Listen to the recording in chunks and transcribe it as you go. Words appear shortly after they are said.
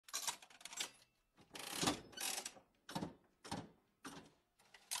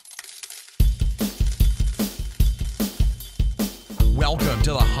Welcome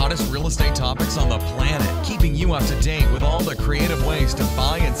to the hottest real estate topics on the planet, keeping you up to date with all the creative ways to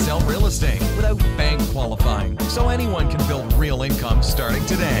buy and sell real estate without bank qualifying, so anyone can build real income starting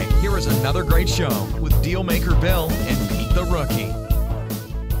today. Here is another great show with Dealmaker Bill and Pete the Rookie.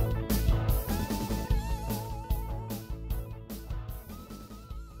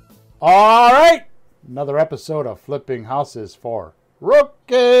 All right, another episode of Flipping Houses for Rookies.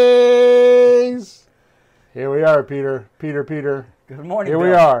 Here we are, Peter. Good morning, Here Bill.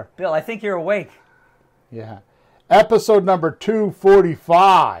 we are. Bill, I think you're awake. Yeah. Episode number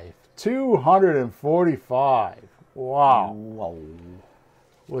 245. 245. Wow. Whoa.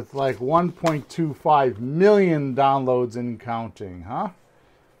 With like 1.25 million downloads and counting, huh?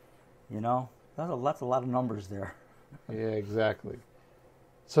 You know, that's a lot of numbers there. Yeah, exactly.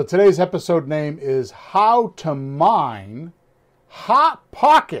 So today's episode name is How to Mine Hot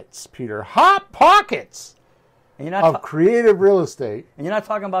Pockets, Peter. Hot Pockets And you're not of creative real estate. and you're not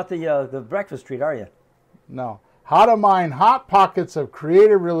talking about the breakfast treat, are you? No. How to mine hot pockets of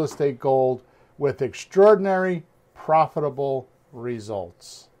creative real estate gold with extraordinary, profitable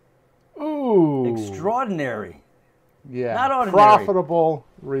results. Ooh. Extraordinary. Yeah. Not ordinary. Profitable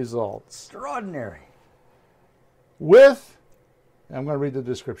results. Extraordinary. With, I'm going to read the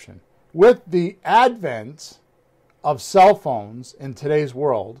description. With the advent of cell phones in today's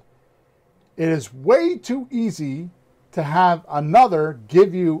world, it is way too easy to have another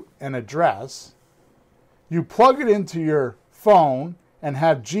give you an address. You plug it into your phone and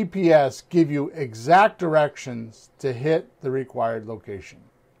have GPS give you exact directions to hit the required location.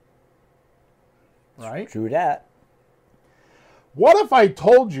 Right? True that. What if I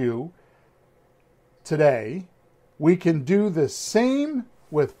told you today we can do the same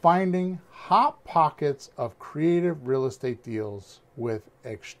with finding hot pockets of creative real estate deals with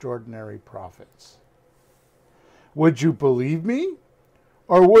extraordinary profits? Would you believe me?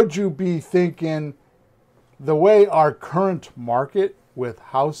 Or would you be thinking the way our current market with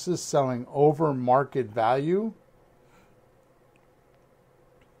houses selling over market value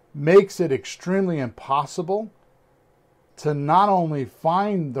makes it extremely impossible to not only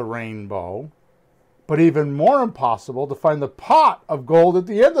find the rainbow, but even more impossible to find the pot of gold at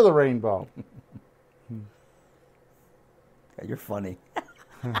the end of the rainbow? You're funny.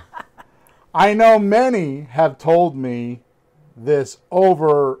 I know many have told me this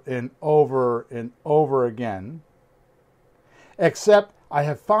over and over and over again, except I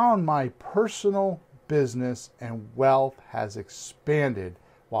have found my personal business and wealth has expanded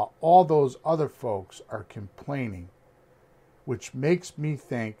while all those other folks are complaining, which makes me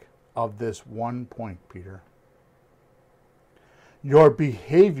think of this one point, Peter. Your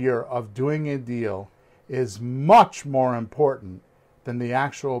behavior of doing a deal is much more important than the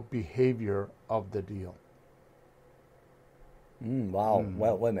actual behavior of the deal. Wow.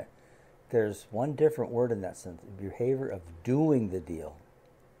 Well, wait a minute. There's one different word in that sentence. Behavior of doing the deal.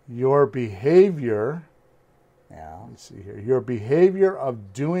 Your behavior, Yeah. let's see here, your behavior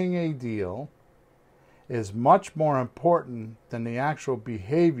of doing a deal is much more important than the actual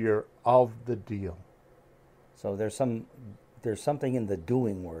behavior of the deal. So there's something in the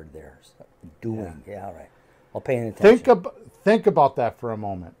doing word there. Doing. Yeah, all right. I'll pay attention. Think about that for a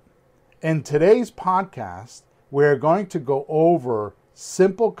moment. In today's podcast, we're going to go over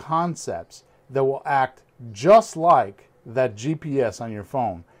simple concepts that will act just like that GPS on your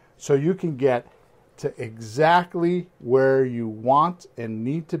phone, so you can get to exactly where you want and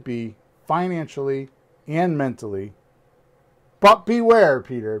need to be financially and mentally. But beware,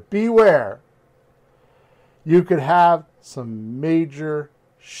 Peter, beware. You could have some major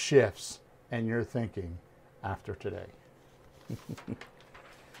shifts in your thinking after today.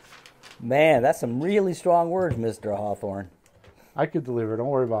 Man, that's some really strong words, Mr. Hawthorne. I could deliver, don't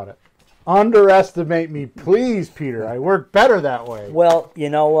worry about it. Underestimate me, please, Peter. I work better that way. Well, you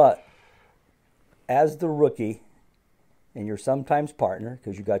know what? As the rookie, and you're sometimes partner,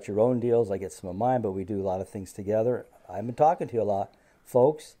 because you got your own deals, I get some of mine, but we do a lot of things together. I've been talking to you a lot.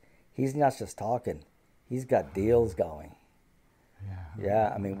 Folks, he's not just talking. He's got deals going.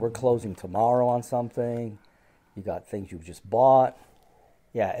 Yeah, I mean, we're closing tomorrow on something. You got things you've just bought.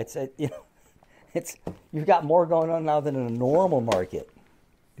 Yeah, you've got more going on now than in a normal market.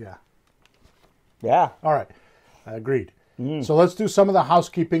 Yeah. Yeah. All right. Agreed. So let's do some of the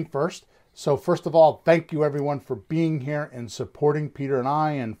housekeeping first. So first of all, thank you everyone for being here and supporting Peter and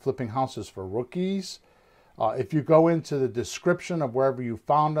I and Flipping Houses for Rookies. If you go into the description of wherever you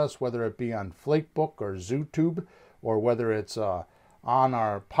found us, whether it be on Flakebook or ZooTube, or whether it's on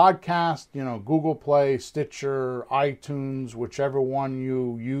our podcast, Google Play, Stitcher, iTunes, whichever one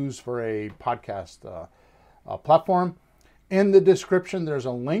you use for a podcast platform, In the description, there's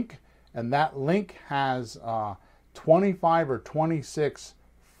a link, and that link has 25 or 26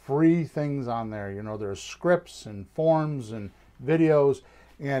 free things on there. You know, there's scripts and forms and videos.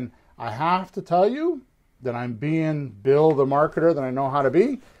 And I have to tell you that I'm being Bill the marketer that I know how to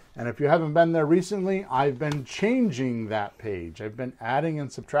be. And if you haven't been there recently, I've been changing that page. I've been adding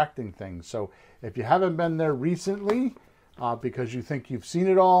and subtracting things. So if you haven't been there recently, because you think you've seen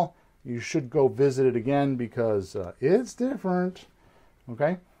it all, you should go visit it again because it's different.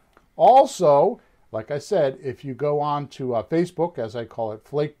 Okay? Also, like I said, if you go on to Facebook, as I call it,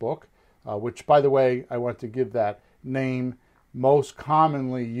 Flakebook, which, by the way, I want to give that name most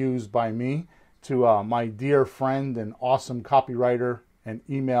commonly used by me to my dear friend and awesome copywriter and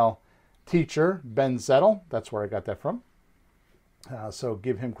email teacher, Ben Zettel. That's where I got that from. So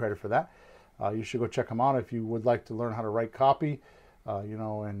give him credit for that. You should go check him out if you would like to learn how to write copy,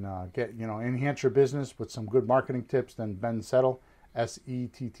 and get, enhance your business with some good marketing tips. Then Ben Zettel,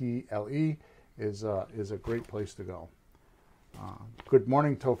 Settle, is a great place to go. Good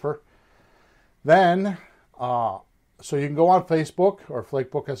morning, Topher. Then, so you can go on Facebook or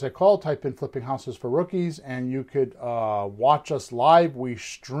Flakebook, as I call, type in Flipping Houses for Rookies, and you could watch us live. We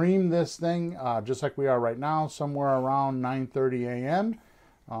stream this thing just like we are right now, somewhere around 9:30 a.m.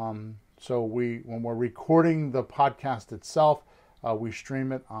 So when we're recording the podcast itself, we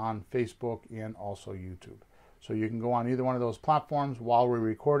stream it on Facebook and also YouTube. So you can go on either one of those platforms while we're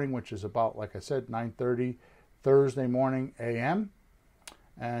recording, which is about, like I said, 9:30 Thursday morning a.m.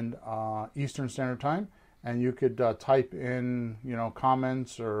 and Eastern Standard Time. And you could type in,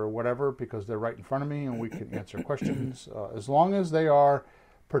 comments or whatever, because they're right in front of me, and we can answer questions as long as they are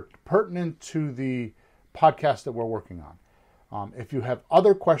pertinent to the podcast that we're working on. If you have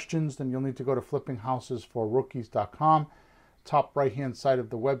other questions, then you'll need to go to flippinghousesforrookies.com. Top right-hand side of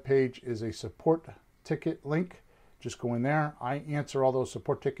the web page is a support ticket link. Just go in there. I answer all those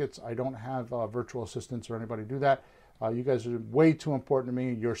support tickets. I don't have virtual assistants or anybody do that. You guys are way too important to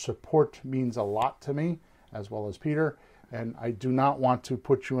me. Your support means a lot to me, as well as Peter. And I do not want to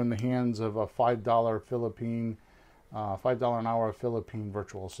put you in the hands of a $5 an hour Philippine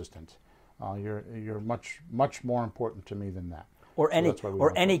virtual assistant. You're much more important to me than that. Or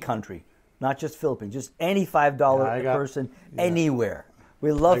any country, not just Philippines, just any $5 person anywhere.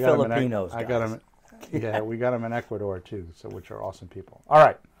 We love Filipinos. I got them. Yeah, we got them in Ecuador too, which are awesome people. All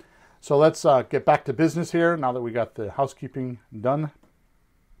right, so let's get back to business here. Now that we got the housekeeping done,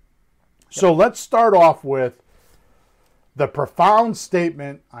 so let's start off with the profound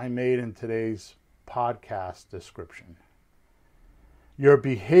statement I made in today's podcast description. Your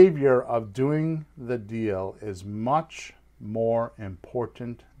behavior of doing the deal is much more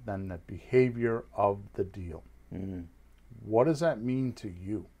important than the behavior of the deal. Mm-hmm. What does that mean to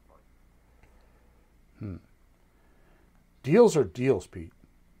you? Deals are deals, Pete.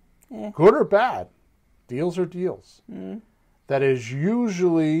 Good or bad, deals are deals. That is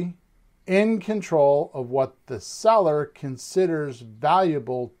usually in control of what the seller considers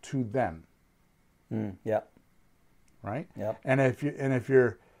valuable to them. Yep. Right? Yep. And if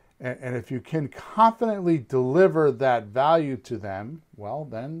you can confidently deliver that value to them, well,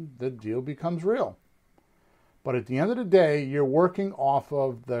 then the deal becomes real. But at the end of the day, you're working off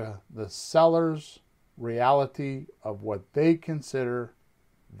of the seller's reality of what they consider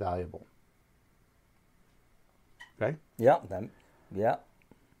valuable. Okay? Yeah.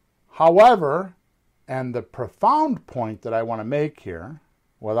 However, and the profound point that I want to make here,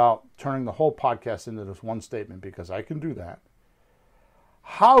 without turning the whole podcast into this one statement, because I can do that,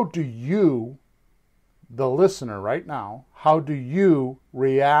 how do you, the listener right now, how do you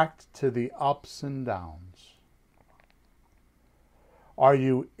react to the ups and downs? Are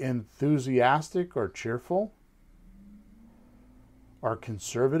you enthusiastic or cheerful or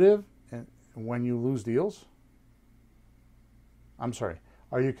conservative when you lose deals? I'm sorry.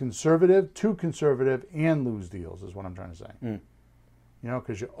 Are you too conservative, and lose deals is what I'm trying to say.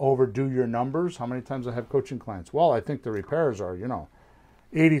 Because you overdo your numbers. How many times I have coaching clients? Well, I think the repairs are,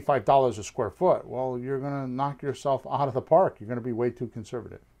 $85 a square foot. Well, you're going to knock yourself out of the park. You're going to be way too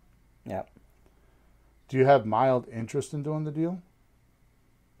conservative. Yeah. Do you have mild interest in doing the deal?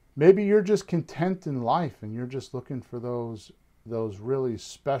 Maybe you're just content in life and you're just looking for those really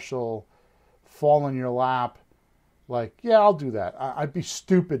special fall in your lap. Like, yeah, I'll do that. I'd be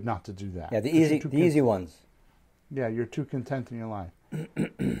stupid not to do that. Yeah, the easy ones. Yeah, you're too content in your life.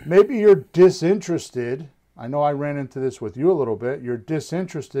 Maybe you're disinterested. I know I ran into this with you a little bit. You're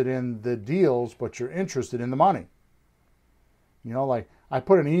disinterested in the deals, but you're interested in the money. Like I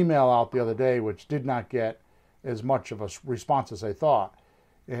put an email out the other day which did not get as much of a response as I thought.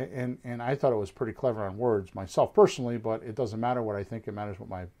 and I thought it was pretty clever on words myself personally, but it doesn't matter what I think. It matters what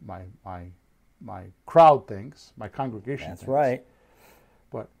my crowd thinks, my congregation That's thinks. right.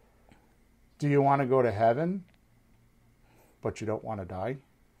 But do you want to go to heaven, but you don't want to die?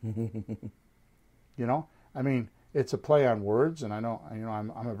 You know, I mean, it's a play on words, and I know, you know,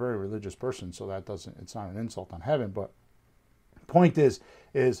 I'm a very religious person, so it's not an insult on heaven. But point is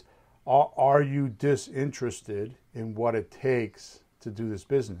are you disinterested in what it takes to do this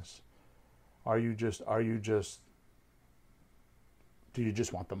business? Do you just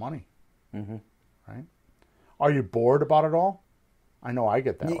want the money? Mm-hmm. Right? Are you bored about it all? I know I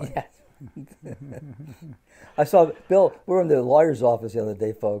get that way. Yes. I saw Bill. We were in the lawyer's office the other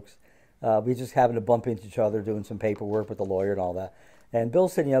day, folks. We just happened to bump into each other doing some paperwork with the lawyer and all that. And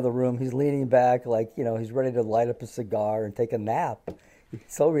Bill's sitting in the other room. He's leaning back like, you know, he's ready to light up a cigar and take a nap. He's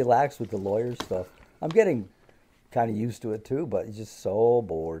so relaxed with the lawyer stuff. I'm getting kind of used to it too, but he's just so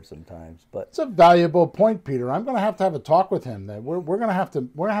bored sometimes. But it's a valuable point, Peter. I'm going to have a talk with him. That we're going to have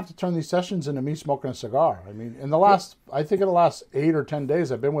to turn these sessions into me smoking a cigar. I mean, in the last 8 or 10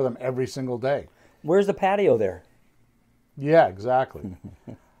 days, I've been with him every single day. Where's the patio there? Yeah, exactly.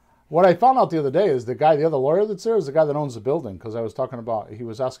 What I found out the other day is the other lawyer that's there is the guy that owns the building, because I was talking about, he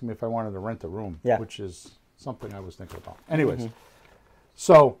was asking me if I wanted to rent a room, which is something I was thinking about. Anyways,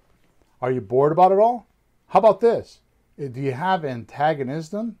 So are you bored about it all? How about this? Do you have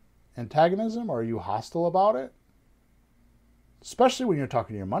antagonism, or are you hostile about it? Especially when you're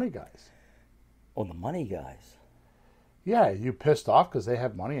talking to your money guys. Oh, the money guys. Yeah, you pissed off because they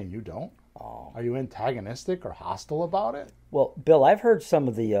have money and you don't? Oh. Are you antagonistic or hostile about it? Well, Bill, I've heard some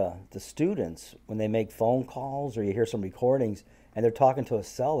of the students, when they make phone calls or you hear some recordings and they're talking to a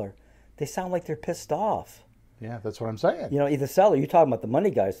seller, they sound like they're pissed off. Yeah, that's what I'm saying. You know, the seller, you're talking about the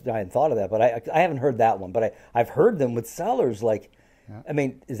money guys. I hadn't thought of that, but I haven't heard that one. But I've heard them with sellers. Like, I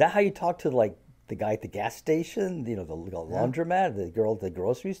mean, is that how you talk to, like, the guy at the gas station, you know, the laundromat, the girl at the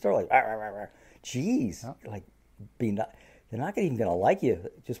grocery store? Like, rah, rah, rah, rah. Geez, like, they're not even going to like you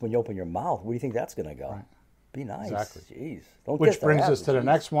just when you open your mouth. Where do you think that's going to go? Right. Be nice. Exactly. Jeez. Don't Which brings us to the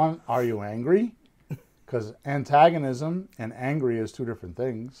next one. Are you angry? Because antagonism and angry is two different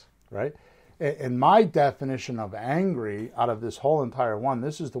things, right? In my definition of angry, out of this whole entire one,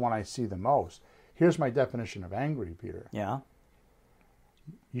 this is the one I see the most. Here's my definition of angry, Peter. Yeah.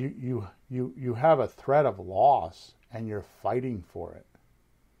 You have a threat of loss and you're fighting for it.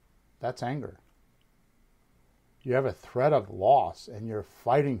 That's anger. You have a threat of loss and you're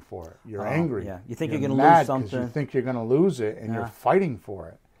fighting for it. You're angry. Yeah. You think you're going to lose something. You think you're going to lose it and you're fighting for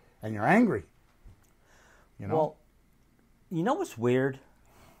it. And you're angry. You know? Well, you know what's weird?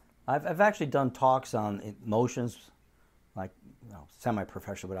 I've actually done talks on emotions, like, you know,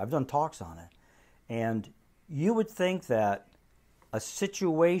 semi-professional, but I've done talks on it. And you would think that a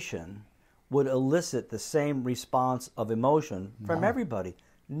situation would elicit the same response of emotion from everybody.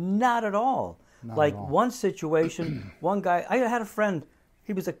 Not at all. Like one situation, one guy, I had a friend,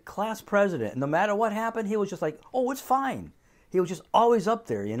 he was a class president, and no matter what happened, he was just like, oh, it's fine. He was just always up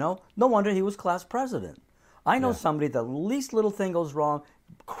there, you know? No wonder he was class president. I know somebody, the least little thing goes wrong,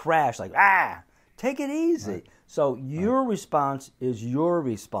 crash, like, take it easy. Right. So your response is your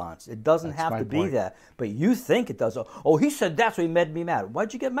response. It doesn't have to be that. But you think it does. Oh, he said that's what made me mad.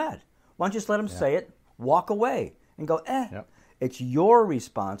 Why'd you get mad? Why don't you just let him say it, walk away, and go, It's your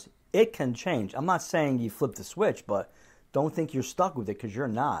response. It can change. I'm not saying you flip the switch, but don't think you're stuck with it, because you're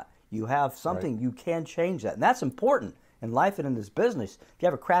not. You have something, you can change that. And that's important in life and in this business. If you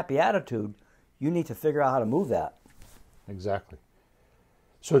have a crappy attitude, you need to figure out how to move that. Exactly.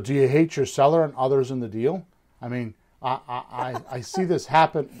 So do you hate your seller and others in the deal? I mean, I see this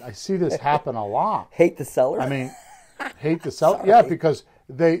happen. I see this happen a lot. Hate the seller? I mean, hate the seller? Yeah, because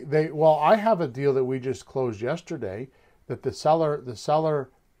well, I have a deal that we just closed yesterday that the seller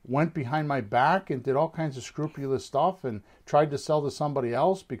went behind my back and did all kinds of scrupulous stuff and tried to sell to somebody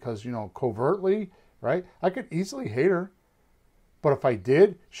else because, you know, covertly, right? I could easily hate her. But if I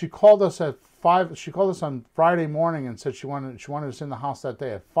did, she called us at 5. She called us on Friday morning and said she wanted us in the house that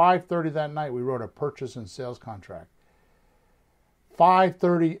day. At 5:30 that night, we wrote a purchase and sales contract.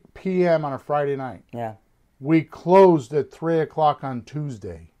 5:30 p.m. on a Friday night. Yeah. We closed at 3 o'clock on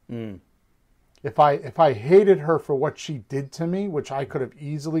Tuesday. If I hated her for what she did to me, which I could have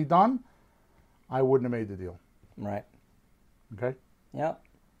easily done, I wouldn't have made the deal. Right. Okay. Yeah.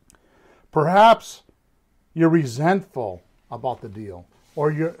 Perhaps you're resentful about the deal.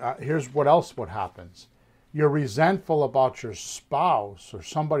 Or here's what happens. You're resentful about your spouse or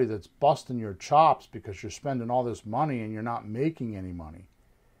somebody that's busting your chops because you're spending all this money and you're not making any money.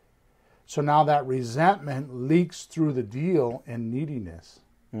 So now that resentment leaks through the deal in neediness.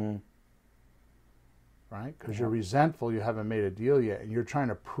 Right? Because you're resentful, you haven't made a deal yet, and you're trying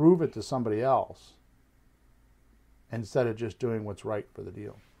to prove it to somebody else instead of just doing what's right for the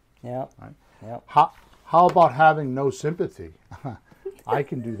deal. Yeah. Right? Yeah. How about having no sympathy? I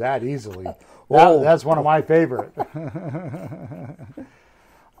can do that easily. Whoa. That's one of my favorite.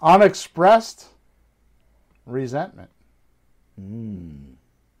 Unexpressed resentment.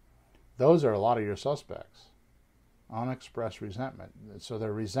 Those are a lot of your suspects. Unexpressed resentment. So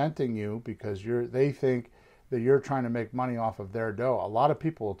they're resenting you because they think that you're trying to make money off of their dough. A lot of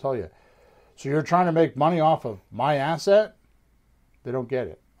people will tell you, so you're trying to make money off of my asset? They don't get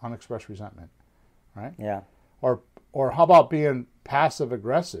it. Unexpressed resentment. Right? Yeah. Or how about being passive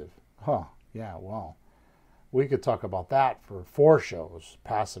aggressive? Huh. Yeah, well, we could talk about that for 4 shows.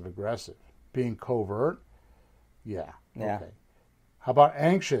 Passive aggressive. Being covert? Yeah. Yeah. Okay. How about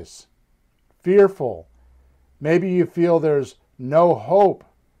anxious? Fearful? Maybe you feel there's no hope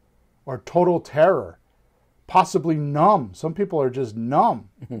or total terror. Possibly numb. Some people are just numb.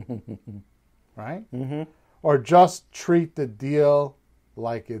 Right? Mm-hmm. Or just treat the deal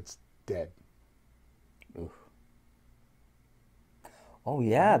like it's dead. Oh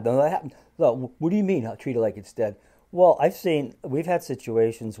yeah, no, that happened. Look, what do you mean? Treat it like it's dead? Well, we've had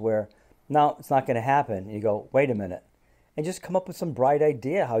situations where, no, it's not going to happen. And you go, wait a minute, and just come up with some bright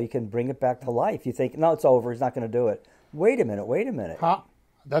idea how you can bring it back to life. You think, no, it's over. He's not going to do it. Wait a minute.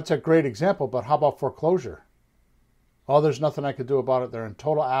 That's a great example, but how about foreclosure? Oh, there's nothing I could do about it. They're in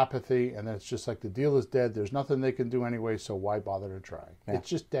total apathy, and it's just like the deal is dead. There's nothing they can do anyway, so why bother to try? Yeah. It's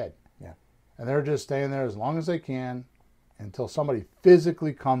just dead. Yeah. And they're just staying there as long as they can until somebody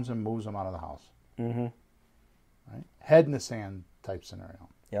physically comes and moves them out of the house. Mm-hmm. Right? Head in the sand type scenario.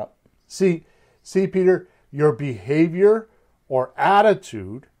 Yep. See, Peter, your behavior or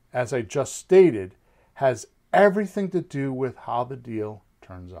attitude, as I just stated, has everything to do with how the deal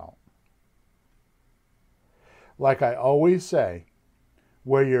turns out. Like I always say,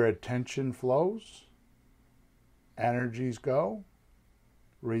 where your attention flows, energies go,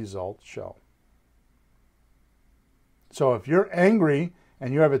 results show. So if you're angry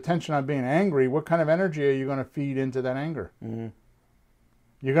and you have attention on being angry, what kind of energy are you going to feed into that anger? Mm-hmm.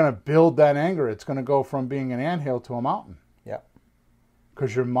 You're going to build that anger. It's going to go from being an anthill to a mountain. Yep.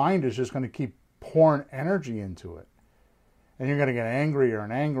 Because your mind is just going to keep pouring energy into it. And you're going to get angrier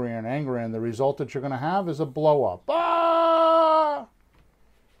and angrier and angrier, and the result that you're going to have is a blow up. Ah!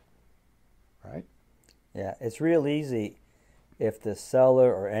 Right? Yeah, it's real easy if the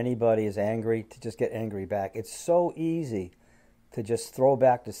seller or anybody is angry to just get angry back. It's so easy to just throw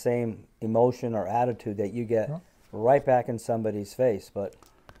back the same emotion or attitude that you get right back in somebody's face, but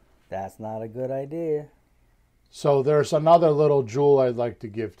that's not a good idea. So there's another little jewel I'd like to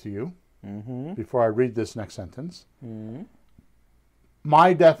give to you before I read this next sentence. Mm-hmm.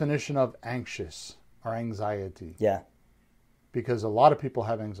 My definition of anxious or anxiety. Yeah. Because a lot of people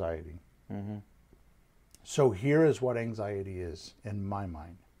have anxiety. Mm-hmm. So here is what anxiety is in my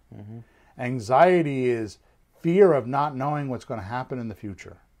mind. Mm-hmm. Anxiety is fear of not knowing what's going to happen in the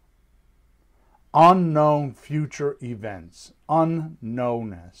future. Unknown future events.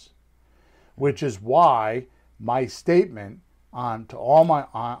 Unknownness. Which is why my statement on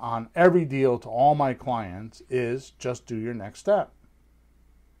every deal to all my clients is just do your next step.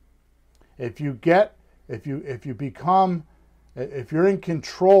 If you're in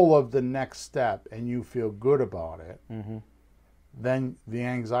control of the next step and you feel good about it, then the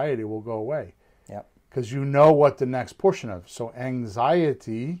anxiety will go away. Yep. Because you know what the next portion of. So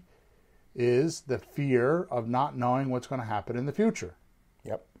anxiety is the fear of not knowing what's going to happen in the future.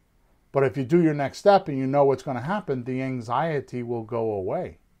 Yep. But if you do your next step and you know what's going to happen, the anxiety will go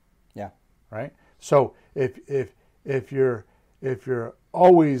away. Yeah. Right? So if you're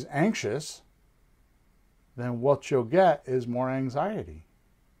always anxious, then what you'll get is more anxiety.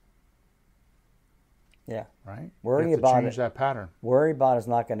 Yeah. Right? Worrying you have to about change that pattern. Worry about is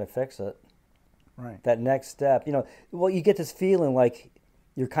not going to fix it. Right. That next step, you get this feeling like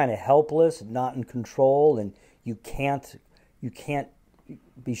you're kind of helpless, not in control, and you can't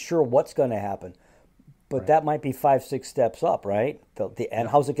be sure what's going to happen. But Right. that might be 5-6 steps up, right? And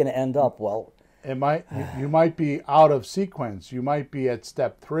how's it going to end up? Well, You might be out of sequence. You might be at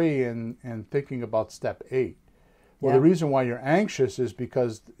step 3 and thinking about step 8. Well, Yeah. the reason why you're anxious is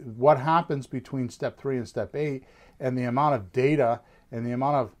because what happens between step 3 and step 8 and the amount of data and the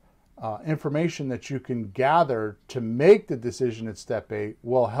amount of information that you can gather to make the decision at step 8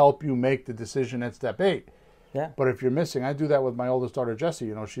 will help you make the decision at step 8. yeah. But if you're missing, I do that with my oldest daughter,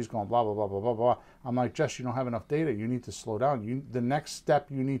 Jessie. She's going blah, blah, blah, blah, blah, blah. I'm like, Jess, you don't have enough data. You need to slow down. The next step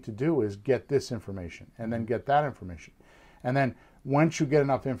you need to do is get this information and then get that information. And then once you get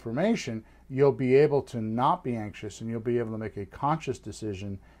enough information, you'll be able to not be anxious and you'll be able to make a conscious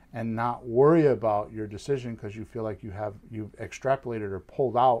decision and not worry about your decision because you feel like you've extrapolated or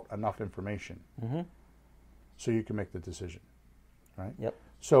pulled out enough information so you can make the decision, right? Yep.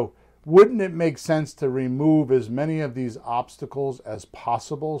 So wouldn't it make sense to remove as many of these obstacles as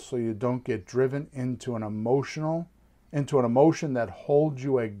possible so you don't get driven into an emotion that holds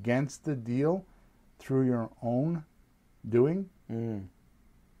you against the deal through your own doing?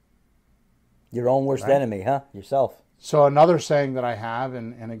 Your own worst enemy, huh? Yourself. So another saying that I have,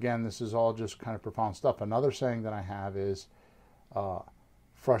 and again, this is all just kind of profound stuff. Another saying that I have is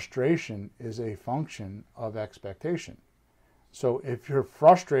frustration is a function of expectation. So if you're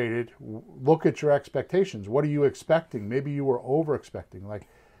frustrated, look at your expectations. What are you expecting? Maybe you were over-expecting.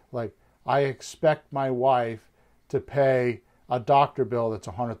 Like I expect my wife to pay a doctor bill that's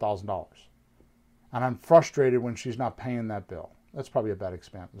 $100,000. And I'm frustrated when she's not paying that bill. That's probably a bad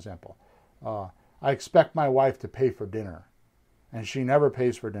example. I expect my wife to pay for dinner, and she never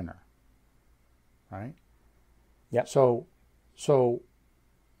pays for dinner, right? Yep. So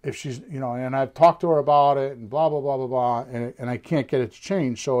if she's, and I've talked to her about it and blah, blah, blah, blah, blah, and I can't get it to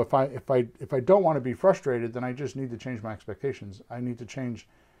change. So if I don't want to be frustrated, then I just need to change my expectations. I need to change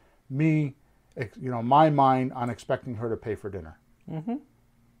my mind on expecting her to pay for dinner.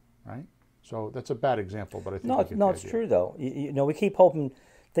 Right? So that's a bad example, but I think it's true though. We keep hoping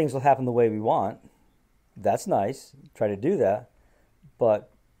things will happen the way we want. That's nice. Try to do that,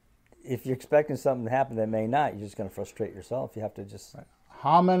 but if you're expecting something to happen that may not, you're just going to frustrate yourself. You have to just. Right.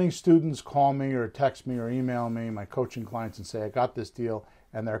 How many students call me or text me or email me, my coaching clients, and say I got this deal,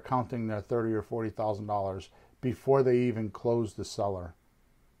 and they're counting their $30,000 or $40,000 before they even close the seller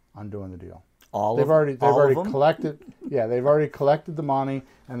on doing the deal? They've already collected. Yeah, they've already collected the money,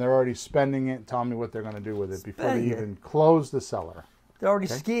 and they're already spending it. Telling me what they're going to do with it before they even close the seller. They're already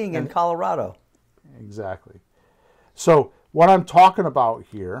skiing in Colorado. Exactly. So what I'm talking about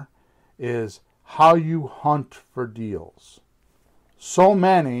here is how you hunt for deals. So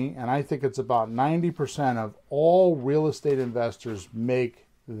many, and I think it's about 90% of all real estate investors make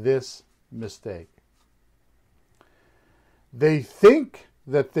this mistake. They think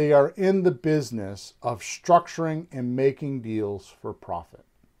that they are in the business of structuring and making deals for profit.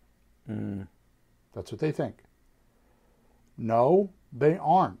 That's what they think. No, they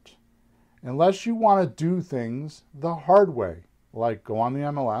aren't. Unless you want to do things the hard way, like go on the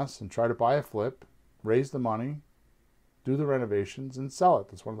MLS and try to buy a flip, raise the money, do the renovations, and sell it.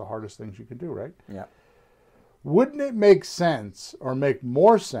 That's one of the hardest things you can do, right? Yeah. Wouldn't it make sense or make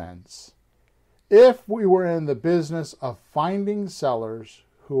more sense if we were in the business of finding sellers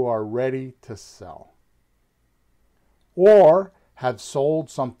who are ready to sell or have sold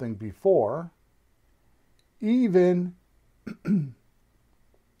something before, even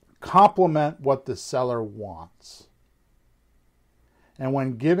complement what the seller wants? And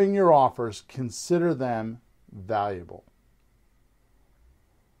when giving your offers, consider them valuable.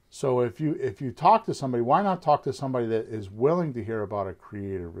 So if you talk to somebody, why not talk to somebody that is willing to hear about a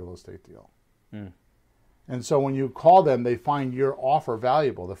creative real estate deal? And so when you call them, they find your offer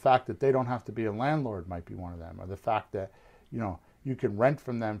valuable. The fact that they don't have to be a landlord might be one of them, or the fact that you can rent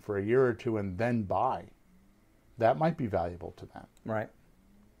from them for a year or two and then buy. That might be valuable to them. Right.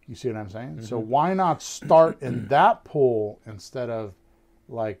 You see what I'm saying? So why not start in that pool instead of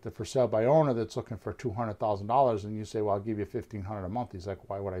like the for sale by owner that's looking for $200,000, and you say, well, I'll give you $1,500 a month. He's like,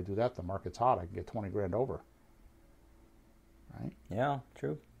 why would I do that? The market's hot. I can get 20 grand over. Right? Yeah,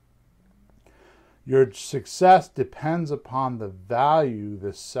 true. Your success depends upon the value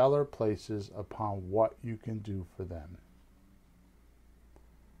the seller places upon what you can do for them.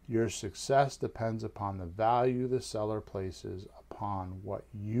 Your success depends upon the value the seller places upon what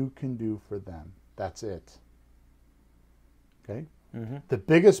you can do for them. That's it. Okay? The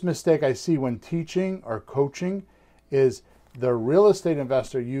biggest mistake I see when teaching or coaching is the real estate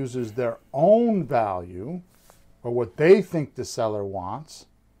investor uses their own value or what they think the seller wants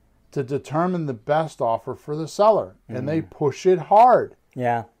to determine the best offer for the seller. And they push it hard.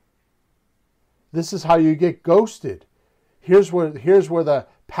 Yeah. This is how you get ghosted. Here's where the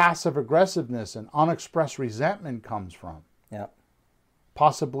passive aggressiveness and unexpressed resentment comes from. Yeah.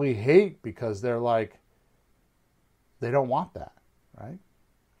 Possibly hate because they're like, they don't want that, right?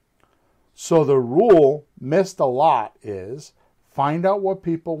 So the rule, missed a lot, is find out what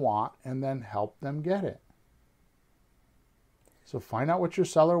people want and then help them get it. So find out what your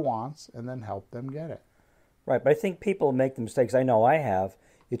seller wants and then help them get it. Right, but I think people make the mistakes. I know I have.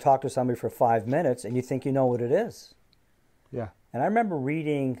 You talk to somebody for 5 minutes and you think you know what it is. Yeah. And I remember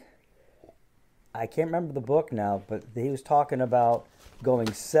reading I can't remember the book now, but he was talking about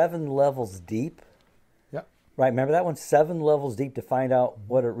going 7 levels deep. Yep. Right, remember that one? 7 levels deep to find out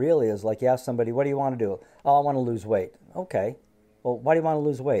what it really is. Like you ask somebody, what do you want to do? Oh, I want to lose weight. Okay. Well, why do you want to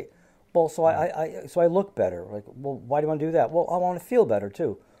lose weight? Well, so I look better. Like, well, why do you want to do that? Well, I want to feel better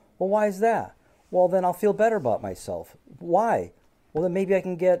too. Well, why is that? Well, then I'll feel better about myself. Why? Well, then maybe I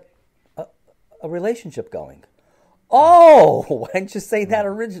can get a relationship going. Oh, why didn't you say that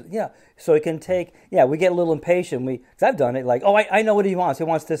originally? Yeah, so it can take, we get a little impatient. Because I've done it, like, oh, I know what he wants. He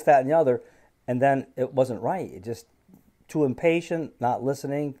wants this, that, and the other. And then it wasn't right. It just, too impatient, not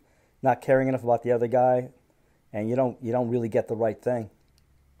listening, not caring enough about the other guy. And you don't really get the right thing.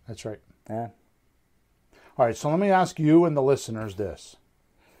 That's right. Yeah. All right, so let me ask you and the listeners this.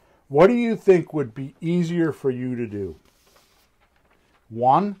 What do you think would be easier for you to do?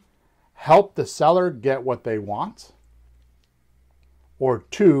 1, help the seller get what they want. Or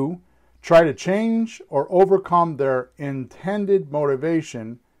 2, try to change or overcome their intended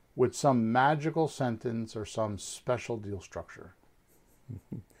motivation with some magical sentence or some special deal structure.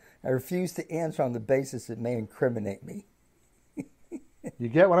 I refuse to answer on the basis it may incriminate me. You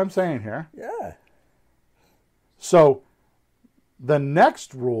get what I'm saying here? Yeah. So the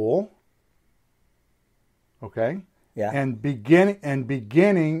next rule, okay? Yeah. And beginning and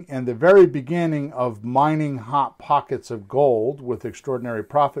the very beginning of mining hot pockets of gold with extraordinary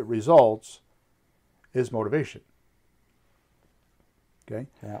profit results is motivation. Okay?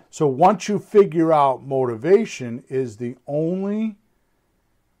 Yeah. So once you figure out motivation is the only,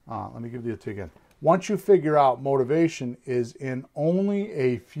 let me give you a two again. Once you figure out motivation is in only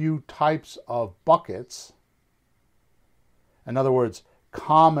a few types of buckets, in other words,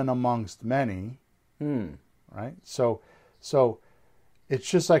 common amongst many, right? So it's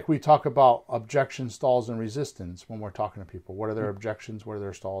just like we talk about objection, stalls, and resistance when we're talking to people. What are their objections? What are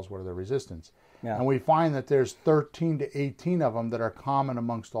their stalls? What are their resistance? Yeah. And we find that there's 13 to 18 of them that are common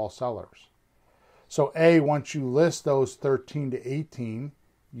amongst all sellers. So once you list those 13 to 18,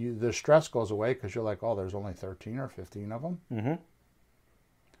 the stress goes away because you're like, oh, there's only 13 or 15 of them. Mm-hmm.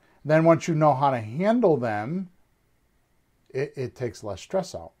 Then once you know how to handle them, it takes less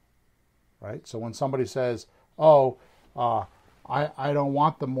stress out, right? So when somebody says, oh, I don't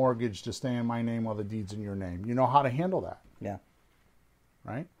want the mortgage to stay in my name while the deed's in your name, you know how to handle that. Yeah.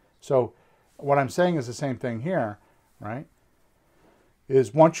 Right? So what I'm saying is the same thing here, right?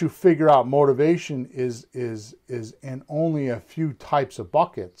 Is once you figure out motivation is in only a few types of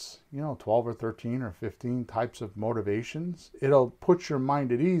buckets, 12 or 13 or 15 types of motivations, it'll put your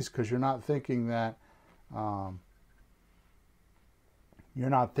mind at ease because you're not thinking that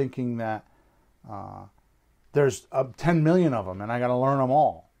there's 10 million of them and I got to learn them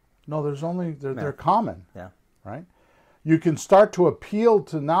all. No, they're common. Yeah. Right? You can start to appeal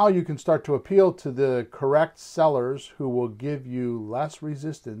to the correct sellers who will give you less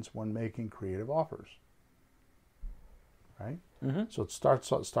resistance when making creative offers. Right? Mm-hmm. So it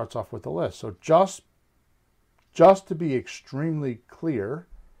starts off with a list. So just to be extremely clear,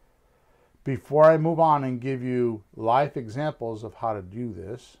 before I move on and give you life examples of how to do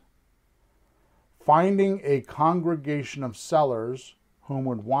this, finding a congregation of sellers whom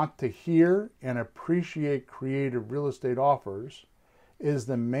would want to hear and appreciate creative real estate offers is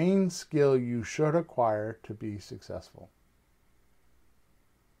the main skill you should acquire to be successful.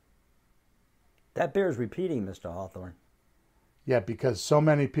 That bears repeating, Mr. Hawthorne. Yeah, because so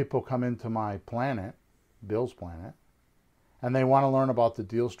many people come into my planet, Bill's planet, and they want to learn about the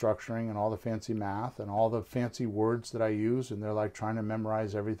deal structuring and all the fancy math and all the fancy words that I use, and they're like trying to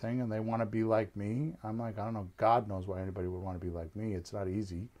memorize everything, and they want to be like me. I'm like, I don't know, God knows why anybody would want to be like me. It's not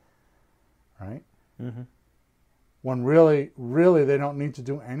easy, right? Mm-hmm. When really they don't need to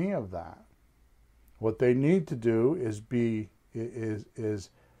do any of that. What they need to do is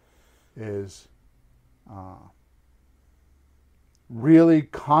really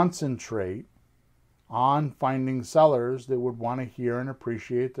concentrate on finding sellers that would want to hear and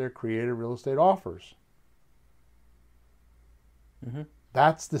appreciate their creative real estate offers. Mm-hmm.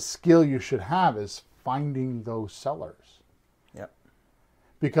 That's the skill you should have, is finding those sellers. Yep.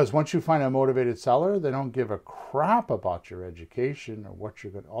 Because once you find a motivated seller, they don't give a crap about your education or what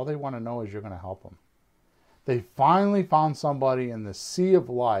you're going to, all they want to know is you're going to help them. They finally found somebody in the sea of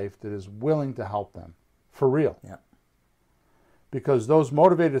life that is willing to help them. For real. Yep. Because those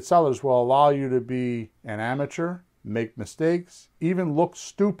motivated sellers will allow you to be an amateur, make mistakes, even look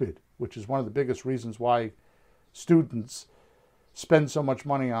stupid, which is one of the biggest reasons why students spend so much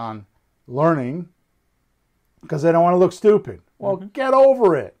money on learning, because they don't want to look stupid. Well, get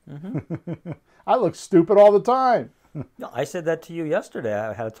over it. Mm-hmm. I look stupid all the time. No, I said that to you yesterday.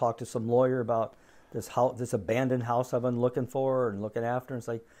 I had to talk to some lawyer about this house, this abandoned house I've been looking for and looking after. And it's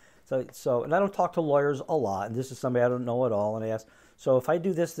like, so, and I don't talk to lawyers a lot. And this is somebody I don't know at all. And I asked, so if I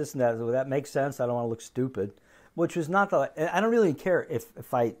do this, this, and that, will that make sense? I don't want to look stupid, which was not the. And I don't really care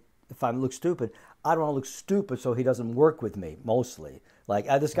if I look stupid. I don't want to look stupid, so he doesn't work with me. Mostly, like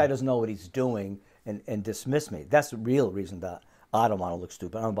this guy doesn't know what he's doing and dismiss me. That's the real reason that I don't want to look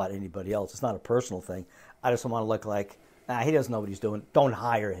stupid. I don't know about anybody else. It's not a personal thing. I just don't want to look like he doesn't know what he's doing. Don't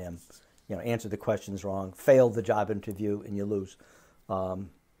hire him. Answer the questions wrong, fail the job interview, and you lose.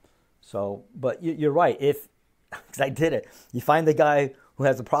 But you're right. Because I did it. You find the guy who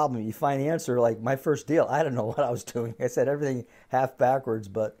has a problem. You find the answer. Like my first deal, I don't know what I was doing. I said everything half backwards,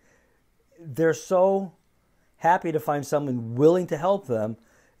 but they're so happy to find someone willing to help them.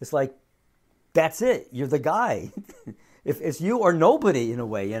 It's like, that's it. You're the guy. If it's you or nobody in a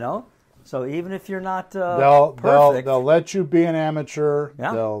way, So even if you're not perfect, they'll let you be an amateur.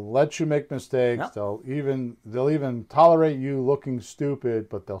 Yeah. They'll let you make mistakes. Yeah. They'll even tolerate you looking stupid,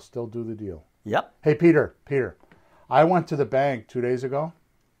 but they'll still do the deal. Yep. Hey, Peter, I went to the bank 2 days ago,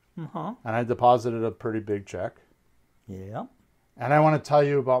 Uh-huh. and I deposited a pretty big check. Yeah. And I want to tell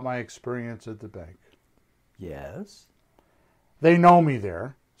you about my experience at the bank. Yes. They know me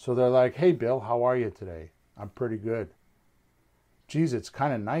there, so they're like, "Hey, Bill, how are you today?" "I'm pretty good." "Geez, it's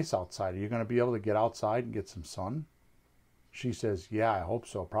kind of nice outside. Are you going to be able to get outside and get some sun?" She says, "Yeah, I hope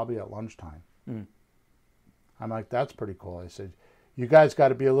so. Probably at lunchtime." I'm like, "That's pretty cool." I said, "You guys got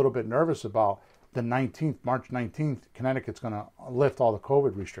to be a little bit nervous about the 19th, March 19th. Connecticut's going to lift all the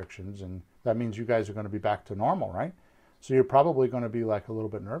COVID restrictions, and that means you guys are going to be back to normal, right? So you're probably going to be like a little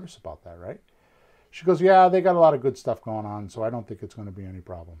bit nervous about that, right?" She goes, "Yeah, they got a lot of good stuff going on, so I don't think it's going to be any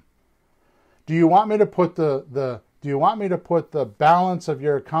problem." "Do you want me to put the balance of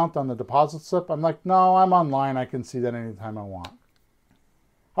your account on the deposit slip?" I'm like, "No, I'm online. I can see that anytime I want."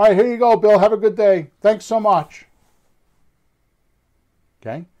 "All right, here you go, Bill. Have a good day. Thanks so much."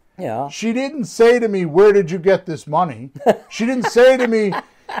 Okay? Yeah. She didn't say to me, "Where did you get this money?" She didn't say to me,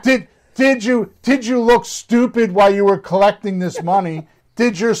 Did you look stupid while you were collecting this money?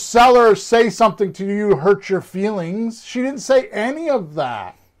 Did your seller say something to you hurt your feelings?" She didn't say any of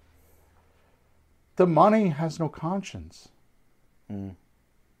that. The money has no conscience.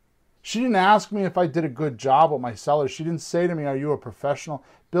 She didn't ask me if I did a good job with my seller. She didn't say to me, "Are you a professional?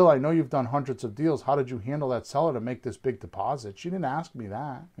 Bill, I know you've done hundreds of deals. How did you handle that seller to make this big deposit?" She didn't ask me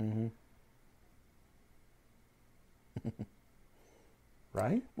that.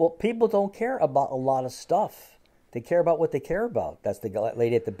 Right? Well, people don't care about a lot of stuff. They care about what they care about. That's the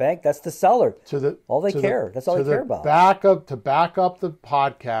lady at the bank. That's the seller. All they care. That's all they care about. To back up the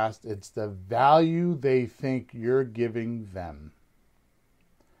podcast, it's the value they think you're giving them.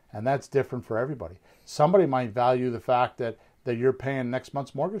 And that's different for everybody. Somebody might value the fact that you're paying next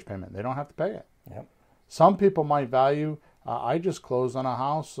month's mortgage payment. They don't have to pay it. Yep. Some people might value, I just closed on a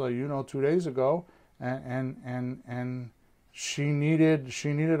house, 2 days ago, and she needed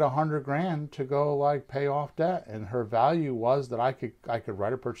 $100,000 to go pay off debt, and her value was that I could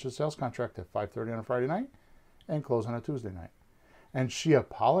write a purchase sales contract at 5:30 on a Friday night and close on a Tuesday night. And she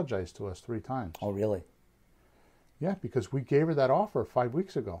apologized to us 3 times. Oh, really? Yeah, because we gave her that offer 5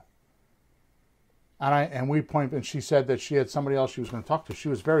 weeks ago. And she said that she had somebody else she was going to talk to. She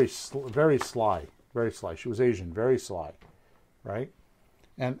was very sly. She was Asian, very sly, right?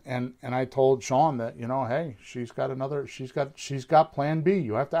 And I told Sean that, hey, she's got plan B.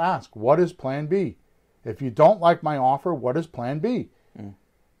 You have to ask, what is plan B? If you don't like my offer, what is plan B?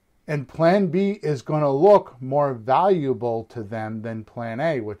 And plan B is going to look more valuable to them than plan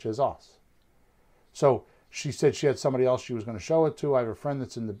A, which is us. So she said she had somebody else she was going to show it to. I have a friend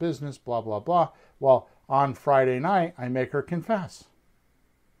that's in the business, blah, blah, blah. Well, on Friday night, I make her confess.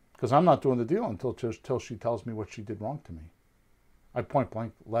 Because I'm not doing the deal until she tells me what she did wrong to me. I point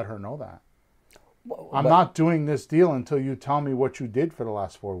blank let her know that. I'm not doing this deal until you tell me what you did for the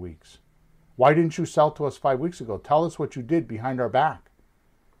last 4 weeks. Why didn't you sell to us 5 weeks ago? Tell us what you did behind our back.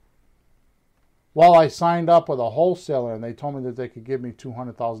 Well, I signed up with a wholesaler and they told me that they could give me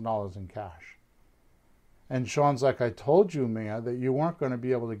 $200,000 in cash. And Sean's like, "I told you, Mia, that you weren't going to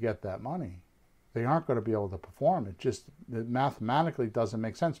be able to get that money. They aren't going to be able to perform. It mathematically doesn't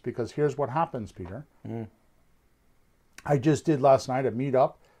make sense, because here's what happens, Peter. I just did last night a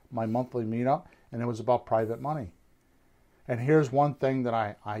meetup, my monthly meetup, and it was about private money. And here's one thing that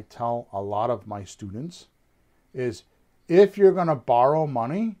I tell a lot of my students is, if you're going to borrow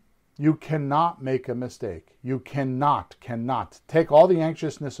money, you cannot make a mistake. You cannot. Take all the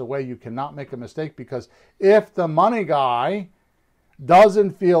anxiousness away. You cannot make a mistake, because if the money guy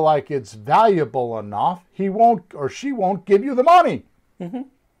doesn't feel like it's valuable enough, he won't or she won't give you the money.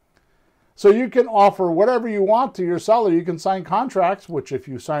 So you can offer whatever you want to your seller. You can sign contracts, which if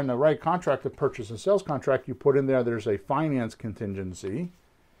you sign the right contract, the purchase and sales contract, you put in there's a finance contingency.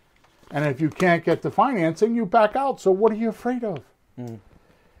 And if you can't get the financing, you back out. So what are you afraid of?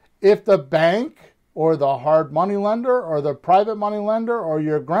 If the bank or the hard money lender or the private money lender or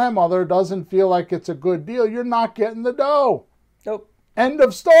your grandmother doesn't feel like it's a good deal, you're not getting the dough. Nope. End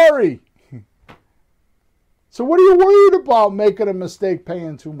of story. So what are you worried about making a mistake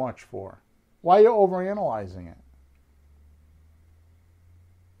paying too much for? Why are you overanalyzing it?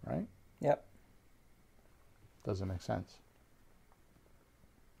 Right? Yep. Doesn't make sense.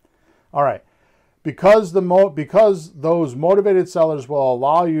 All right. Because those motivated sellers will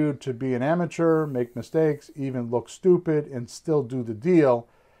allow you to be an amateur, make mistakes, even look stupid, and still do the deal,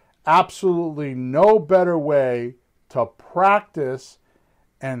 absolutely no better way to practice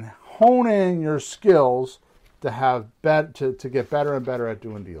and hone in your skills to get better and better at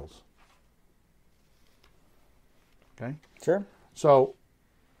doing deals. Okay? Sure. So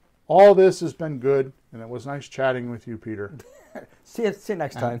all this has been good, and it was nice chatting with you, Peter. See you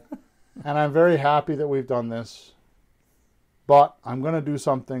next time. And I'm very happy that we've done this. But I'm going to do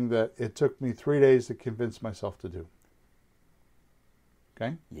something that it took me 3 days to convince myself to do.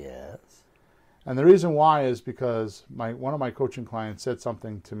 Okay? Yes. And the reason why is because one of my coaching clients said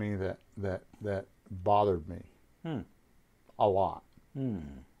something to me that bothered me a lot.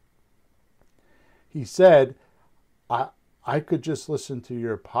 He said, I could just listen to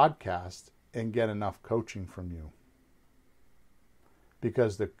your podcast and get enough coaching from you.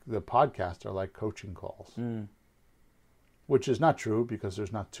 Because the podcasts are like coaching calls. Which is not true because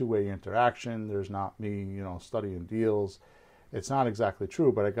there's not two-way interaction. There's not me, studying deals. It's not exactly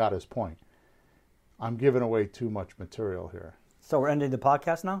true, but I got his point. I'm giving away too much material here. So we're ending the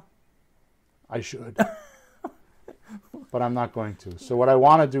podcast now? I should. But I'm not going to. So what I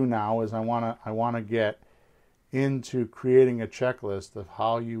want to do now is I want to get into creating a checklist of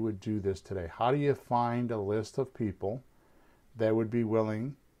how you would do this today. How do you find a list of people that would be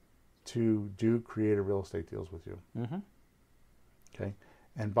willing to do creative real estate deals with you? Okay.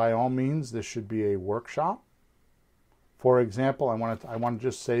 And by all means, this should be a workshop. For example, I want to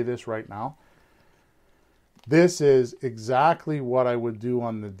just say this right now. This is exactly what I would do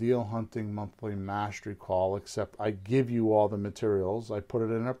on the Deal Hunting Monthly Mastery Call, except I give you all the materials. I put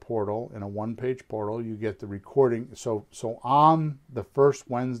it in a portal, in a one-page portal. You get the recording. So on the first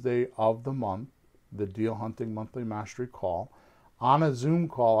Wednesday of the month, the Deal Hunting Monthly Mastery Call, on a Zoom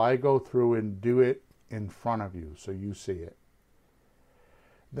call, I go through and do it in front of you so you see it.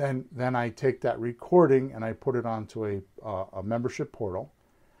 Then I take that recording and I put it onto a membership portal,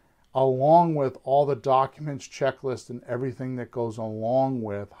 along with all the documents, checklists, and everything that goes along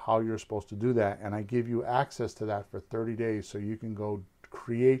with how you're supposed to do that. And I give you access to that for 30 days so you can go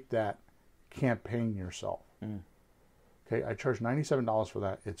create that campaign yourself. Okay, I charge $97 for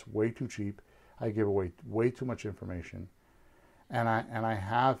that. It's way too cheap. I give away way too much information. And I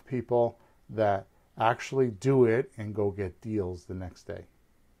have people that actually do it and go get deals the next day.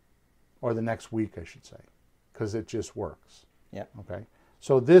 Or the next week, I should say. Because it just works. Yeah. Okay.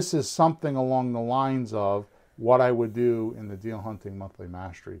 So this is something along the lines of what I would do in the Deal Hunting Monthly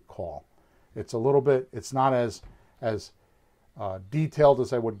Mastery Call. It's a little bit, it's not as detailed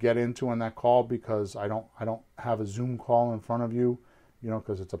as I would get into in that call because I don't have a Zoom call in front of you,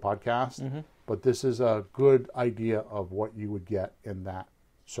 because it's a podcast. But this is a good idea of what you would get in that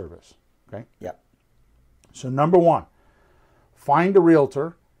service. Okay? Yep. So number one, find a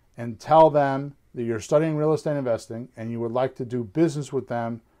realtor and tell them that you're studying real estate investing and you would like to do business with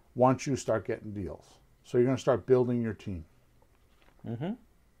them once you start getting deals. So you're going to start building your team.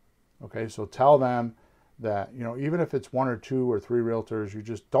 Okay, so tell them that, even if it's 1 or 2 or 3 realtors, you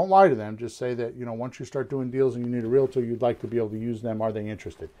just don't lie to them. Just say that, once you start doing deals and you need a realtor, you'd like to be able to use them. Are they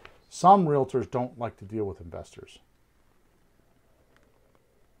interested? Some realtors don't like to deal with investors.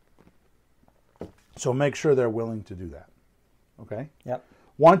 So make sure they're willing to do that. Okay? Yep.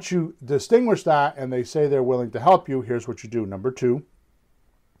 Once you distinguish that and they say they're willing to help you, here's what you do. Number 2,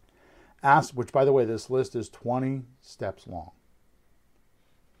 ask, which by the way, this list is 20 steps long.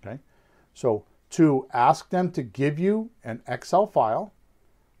 Okay? So 2, ask them to give you an Excel file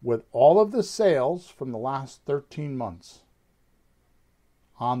with all of the sales from the last 13 months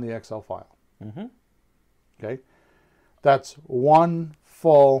on the Excel file. Okay? That's 1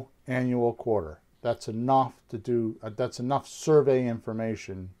 full annual quarter. That's enough to do. That's enough survey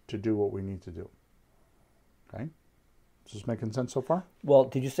information to do what we need to do. Okay, is this making sense so far? Well,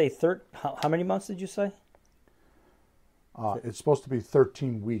 did you say how many months did you say? It's supposed to be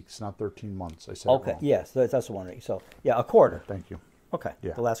 13 weeks, not 13 months. I said Okay, it wrong. yes, that's the one. So, yeah, a quarter. Thank you. Okay,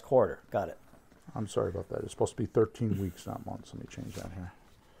 Yeah. the last quarter. Got it. I'm sorry about that. It's supposed to be 13 weeks, not months. Let me change that here.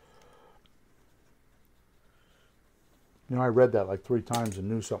 You know, I read that like 3 times and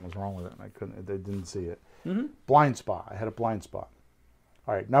knew something was wrong with it, and they didn't see it. Blind spot. I had a blind spot.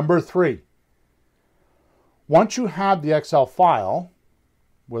 All right, number 3. Once you have the Excel file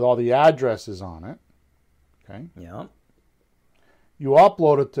with all the addresses on it, okay, Yeah. you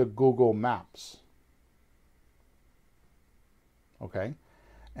upload it to Google Maps. Okay?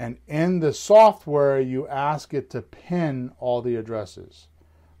 And in the software, you ask it to pin all the addresses.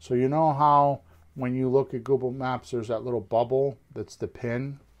 So you know how when you look at Google Maps, there's that little bubble that's the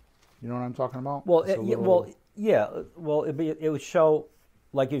pin? You know what I'm talking about? Well, It's a yeah, little- it would show,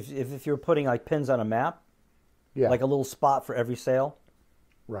 like if you're putting like pins on a map, yeah, like a little spot for every sale,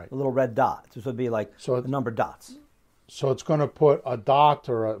 right. a little red dot. This would be like So the number of dots. So it's going to put a dot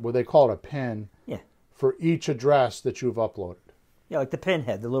or what they call it a pin Yeah. for each address that you've uploaded. Yeah, like the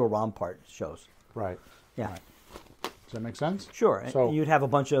pinhead, the little round part shows. Right. Yeah. Right. Does that make sense? Sure. So- And you'd have a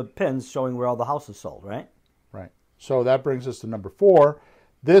bunch of pins showing where all the houses sold, right? Right. So that brings us to number 4.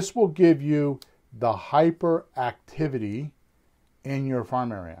 This will give you the hyperactivity in your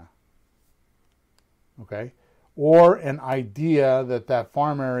farm area. Okay? Or an idea that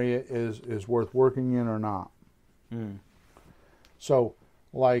farm area is worth working in or not. So,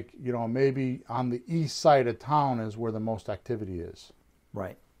 like, you know, maybe on the east side of town is where the most activity is.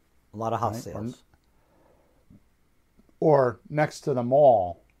 Right. A lot of house Right. sales. Or next to the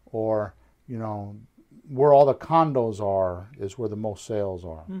mall, or, you know, where all the condos are is where the most sales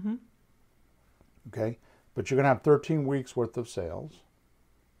are. Okay? But you're going to have 13 weeks worth of sales,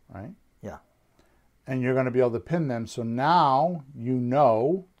 right? Yeah. And you're going to be able to pin them. So now you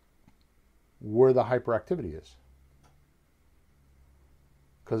know where the hyperactivity is.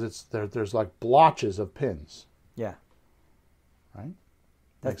 Because there's like blotches of pins, Yeah. right?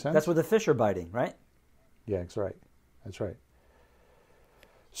 That's, Make sense? that's where the fish are biting, right? Yeah, that's right. That's right.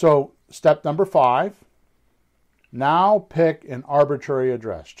 So step number 5. Now pick an arbitrary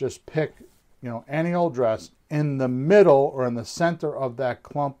address. Just pick, you know, any old address in the middle or in the center of that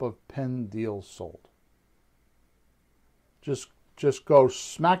clump of pin deals sold. Just go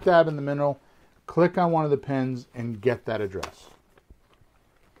smack dab in the middle, click on one of the pins, and get that address.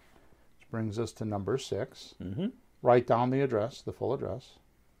 Which brings us to number 6. Write down the address, the full address.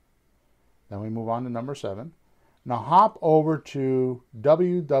 Then we move on to number 7. Now hop over to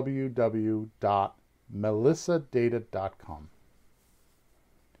www.melissadata.com.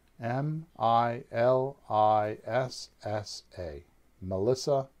 M-I-L-I-S-S-A.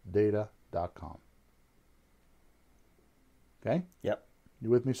 melissadata.com. Okay? Yep. You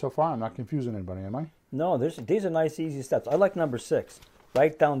with me so far? I'm not confusing anybody, am I? No, these are nice, easy steps. I like number 6.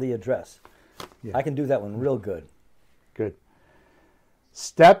 Write down the address. Yeah. I can do that one real good. Good.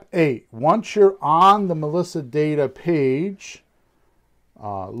 Step 8. Once you're on the Melissa Data page,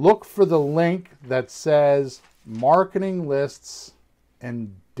 look for the link that says Marketing Lists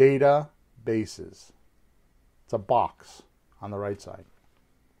and Databases. It's a box on the right side.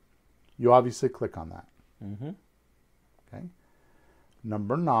 You obviously click on that. Okay.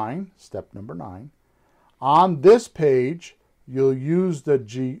 Number 9, step number 9. On this page, you'll use the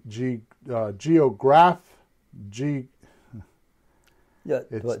Yeah,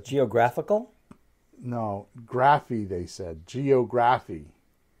 It's- what, geographical? graphy, they said. Geography.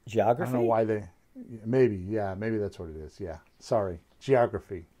 I Geography? don't know why they, maybe that's what it is. Yeah. Sorry.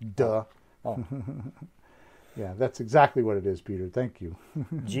 Geography. Duh. Oh. Yeah, that's exactly what it is, Peter. Thank you.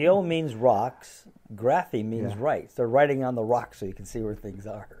 Geo means rocks. Graphy means Yeah. right. They're writing on the rock so you can see where things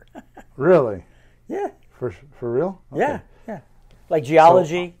are. Really? Yeah. For real? Okay. Yeah. Yeah. Like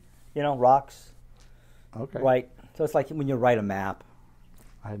geology, rocks, Okay. right. So it's like when you write a map.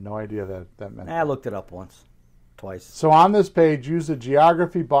 I had no idea that meant. I looked it up once, twice. So on this page, use the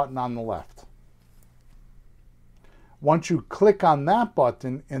geography button on the left. Once you click on that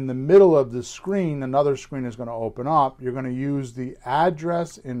button, in the middle of the screen, another screen is going to open up. You're going to use the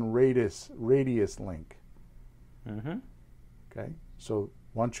address and radius link. Okay. So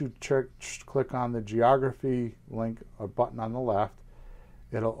once you click on the geography link or button on the left,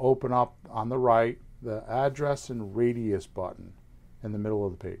 it'll open up on the right the address and radius button in the middle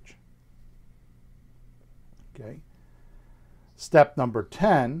of the page. Okay. Step number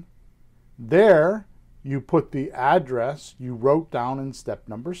 10, there you put the address you wrote down in step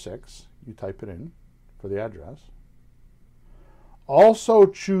number 6. You type it in for the address. Also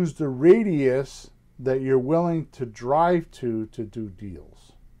choose the radius that you're willing to drive to do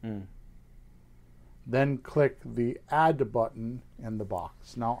deals. then click the Add button in the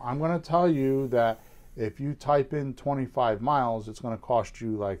box. Now, I'm going to tell you that if you type in 25 miles, it's going to cost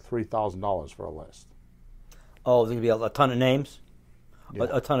you like $3,000 for a list. Oh, there's going to be a ton of names? Yeah.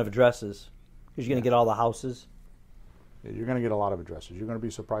 A ton of addresses? Because you're going to get all the houses? Yeah, you're going to get a lot of addresses. You're going to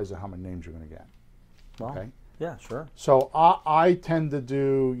be surprised at how many names you're going to get. Well, okay? Yeah, sure. So I tend to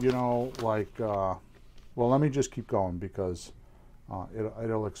do, well, let me just keep going because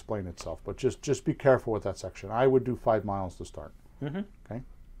it'll explain itself. But just be careful with that section. I would do 5 miles to start. Mm-hmm. Okay.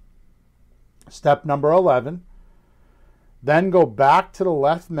 Step number 11. Then go back to the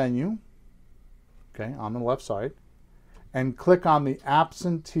left menu, okay, on the left side, and click on the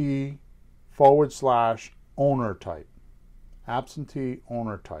absentee /owner type. Absentee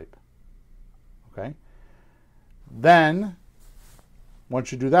owner type. Okay. Then,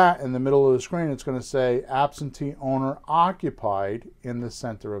 once you do that, in the middle of the screen, it's going to say absentee owner occupied in the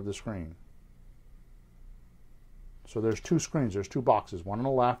center of the screen. So there's 2 screens. There's 2 boxes, one on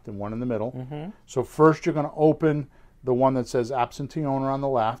the left and one in the middle. Mm-hmm. So first you're going to open the one that says absentee owner on the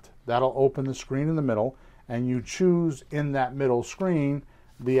left. That'll open the screen in the middle, and you choose in that middle screen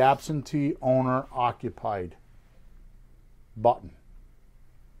the absentee owner occupied button.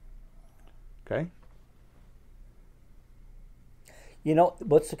 Okay? You know,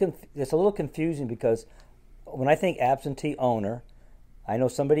 it's a little confusing because when I think absentee owner, I know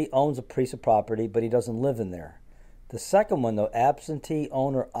somebody owns a piece of property, but he doesn't live in there. The second one, though, absentee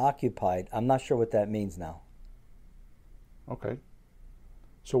owner occupied, I'm not sure what that means now. Okay.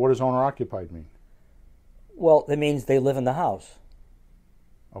 So what does owner occupied mean? Well, it means they live in the house.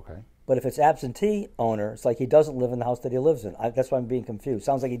 Okay. But if it's absentee owner, it's like he doesn't live in the house that he lives in. That's why I'm being confused.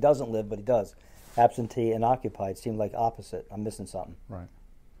 Sounds like he doesn't live, but he does. Absentee and occupied seem like opposite. I'm missing something. Right.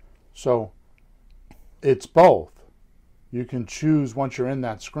 So it's both. You can choose, once you're in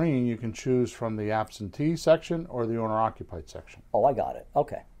that screen, you can choose from the absentee section or the owner occupied section. Oh, I got it.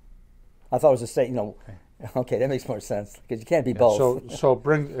 Okay. I thought it was the same, okay, that makes more sense because you can't be both. So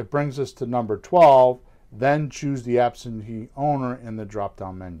it brings us to number 12. Then choose the absentee owner in the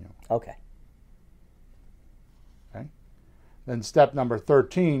drop-down menu. Okay. Okay. Then step number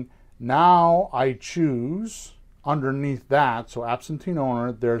 13. Now I choose underneath that. So absentee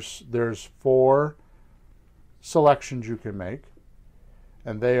owner. There's 4 selections you can make,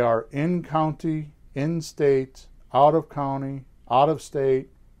 and they are in county, in state, out of county, out of state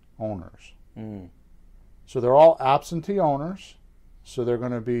owners. Mm. So they're all absentee owners. So they're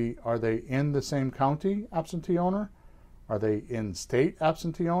going to be, are they in the same county absentee owner? Are they in state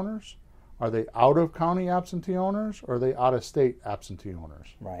absentee owners? Are they out of county absentee owners? Or are they out of state absentee owners?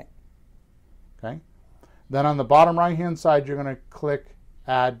 Right. Okay. Then on the bottom right hand side, you're going to click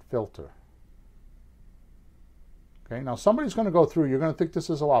Add Filter. Okay. Now somebody's going to go through, you're going to think this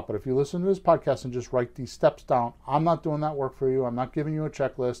is a lot, but if you listen to this podcast and just write these steps down, I'm not doing that work for you. I'm not giving you a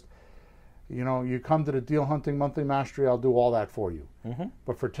checklist. You come to the Deal Hunting Monthly Mastery, I'll do all that for you. Mm-hmm.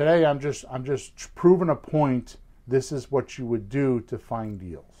 But for today, I'm just proving a point. This is what you would do to find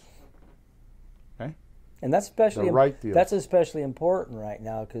deals. Okay? And that's especially The right deals. That's especially important right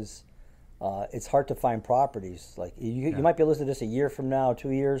now because it's hard to find properties. Like you might be listening to this a year from now, 2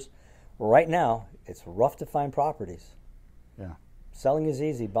 years. Well, right now, it's rough to find properties. Yeah. Selling is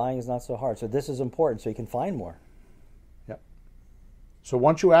easy, buying is not so hard. So this is important so you can find more. So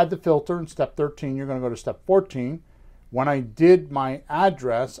once you add the filter in step 13, you're going to go to step 14. When I did my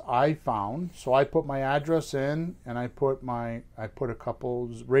address, I found, so I put my address in and I put a couple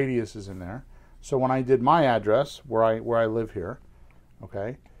radiuses in there. So when I did my address, where I live here,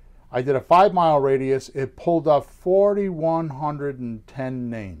 okay, I did a 5 mile radius. It pulled up 4,110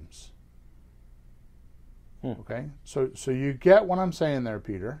 names. Okay, so you get what I'm saying there,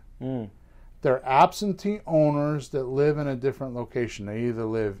 Peter. They're absentee owners that live in a different location. They either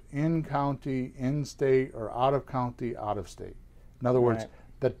live in county, in state, or out of county, out of state. In other words,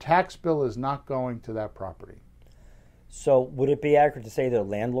 the tax bill is not going to that property. So would it be accurate to say they're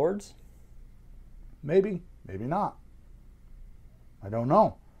landlords? Maybe, maybe not. I don't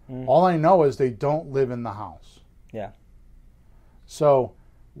know. All I know is they don't live in the house. Yeah. So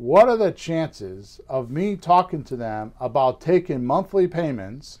what are the chances of me talking to them about taking monthly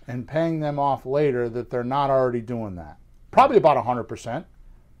payments and paying them off later that they're not already doing that? Probably about 100%.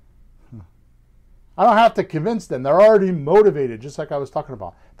 I don't have to convince them. They're already motivated, just like I was talking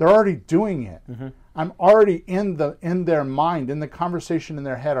about. They're already doing it. Mm-hmm. I'm already in their mind, in the conversation in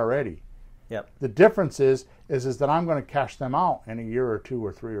their head already. Yep. The difference is that I'm going to cash them out in a year or 2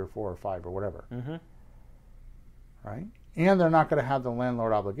 or 3 or 4 or 5 or whatever. Mm-hmm. Right? And they're not going to have the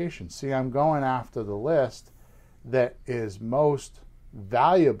landlord obligation. See, I'm going after the list that is most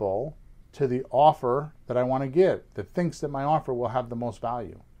valuable to the offer that I want to give, that thinks that my offer will have the most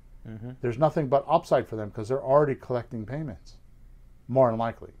value. There's nothing but upside for them because they're already collecting payments, more than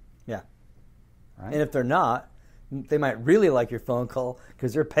likely. Yeah. Right? And if they're not, they might really like your phone call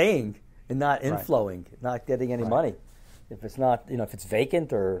because they're paying and not inflowing, not getting any money. If it's not, if it's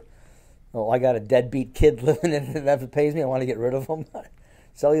vacant or, I got a deadbeat kid living in it that pays me, I want to get rid of them.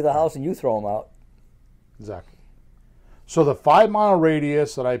 Sell you the house and you throw them out. Exactly. So the 5-mile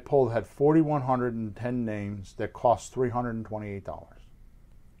radius that I pulled had 4,110 names that cost $328.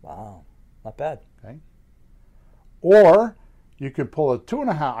 Wow, not bad. Okay. Or you could pull a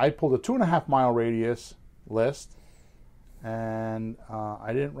 2.5. I pulled a 2.5-mile radius list, and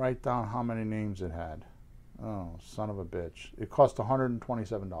I didn't write down how many names it had. Oh, son of a bitch! It cost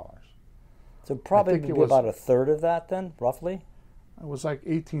 $127. So probably be about a third of that then, roughly. It was like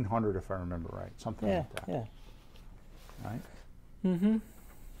 1,800 if I remember right, something like that. Yeah. Right. Mm-hmm.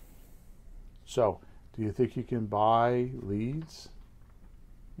 So, do you think you can buy leads?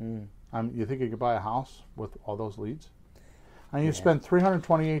 You think you could buy a house with all those leads? And you spend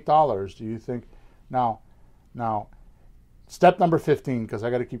 $328. Do you think now? Step number 15, because I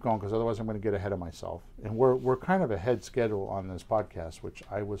got to keep going, because otherwise I'm going to get ahead of myself. And we're kind of ahead schedule on this podcast, which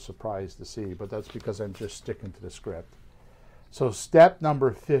I was surprised to see, but that's because I'm just sticking to the script. So step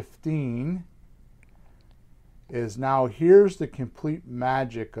number 15 is now here's the complete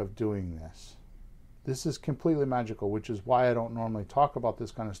magic of doing this. This is completely magical, which is why I don't normally talk about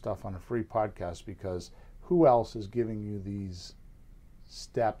this kind of stuff on a free podcast, because who else is giving you these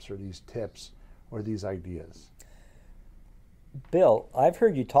steps or these tips or these ideas? Bill, I've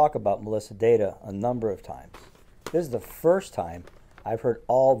heard you talk about Melissa Data a number of times. This is the first time I've heard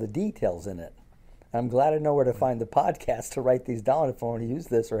all the details in it. I'm glad I know where to find the podcast to write these down if I want to use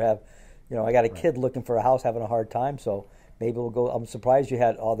this or have, I got a kid looking for a house having a hard time, so maybe we'll go. I'm surprised you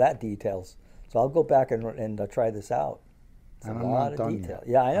had all that details. So I'll go back and try this out. It's and a I'm lot not of done detail. yet.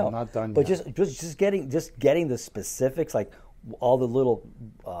 Yeah, I know. I'm not done but yet. just getting the specifics, like all the little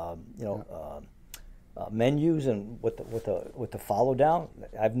menus and with the follow down.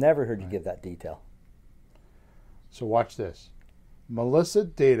 I've never heard you give that detail. So watch this. Melissa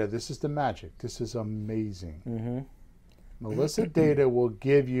Data, this is the magic. This is amazing. Mm-hmm. Melissa Data will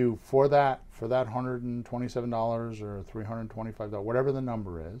give you for that $127 or $325, whatever the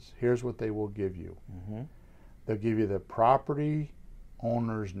number is. Here's what they will give you. Mm-hmm. They'll give you the property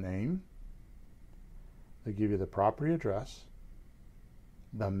owner's name. They'll give you the property address,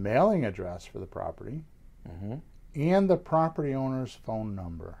 the mailing address for the property, and the property owner's phone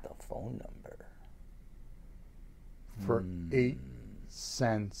number. The phone number. For 8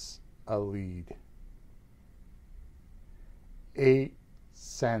 cents a lead. 8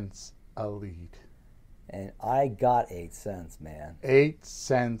 cents a lead. And I got 8 cents, man. 8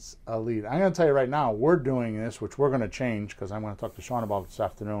 cents a lead. I'm going to tell you right now, we're doing this, which we're going to change because I'm going to talk to Sean about it this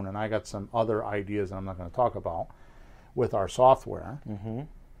afternoon, and I got some other ideas that I'm not going to talk about with our software. Mm-hmm.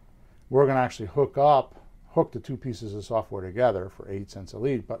 We're going to actually hook the two pieces of software together for 8 cents a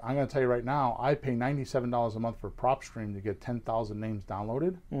lead. But I'm going to tell you right now, I pay $97 a month for PropStream to get 10,000 names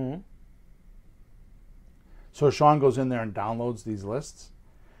downloaded. Mm-hmm. So Sean goes in there and downloads these lists,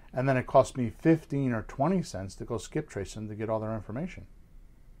 and then it costs me 15 or 20 cents to go skip trace them to get all their information.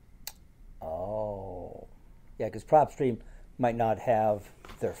 Oh. Yeah, because PropStream might not have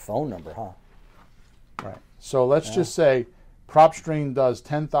their phone number, huh? Right. So let's just say PropStream does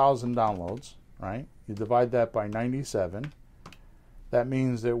 10,000 downloads, right? You divide that by 97. That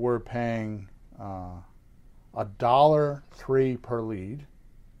means that we're paying $1.03 per lead.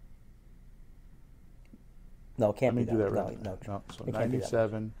 No, it can't Let me be do that. that right. No. So It can't be that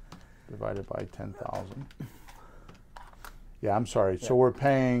 97 divided by 10,000. Yeah, I'm sorry. So we're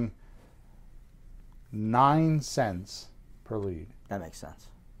paying 9 cents per lead. That makes sense.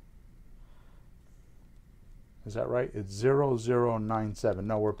 Is that right? It's 0097.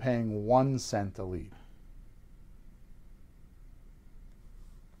 No, we're paying 1 cent a lead.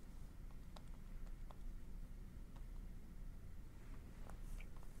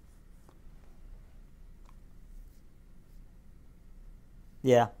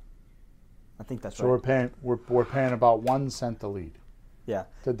 Yeah, I think that's So right. we're paying about 1 cent a lead Yeah.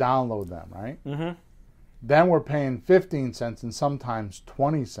 to download them, right? Mm-hmm. Then we're paying 15 cents and sometimes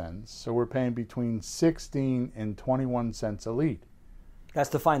 20 cents. So we're paying between 16 and 21 cents a lead.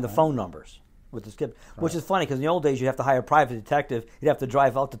 That's to find the phone numbers with the skip, which is funny because in the old days you have to hire a private detective. You'd have to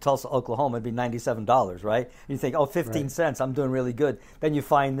drive out to Tulsa, Oklahoma. It'd be $97, right? And you think, 15 cents, I'm doing really good. Then you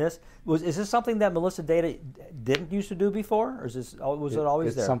find this. Is this something that Melissa Data didn't used to do before, or was it always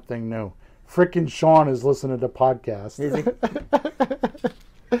It's there? something new. Frickin' Sean is listening to podcasts. Is he?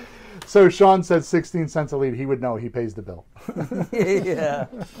 So Sean said 16 cents a lead. He would know. He pays the bill. Yeah.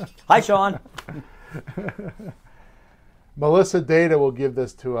 Hi, Sean. Melissa Data will give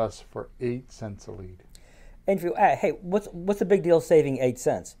this to us for 8 cents a lead. And if you, hey, what's the big deal saving 8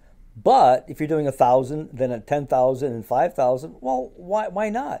 cents? But if you're doing 1,000, then at 10,000 and 5,000, well, why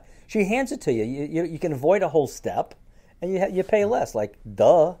not? She hands it to you. You can avoid a whole step, and you pay less. Like,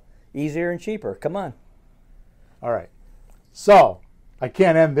 duh, easier and cheaper. Come on. All right. So I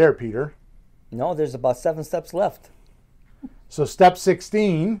can't end there, Peter. No, there's about 7 steps left. So step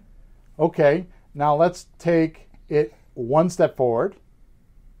 16. Okay. Now let's take it one step forward.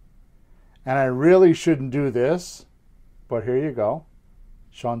 And I really shouldn't do this, but here you go.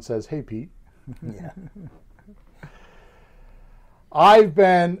 Sean says, hey, Pete. Yeah. I've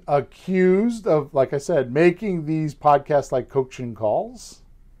been accused of, like I said, making these podcasts like coaching calls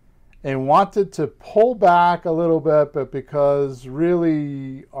and wanted to pull back a little bit, but because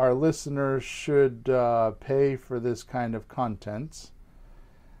really our listeners should pay for this kind of content,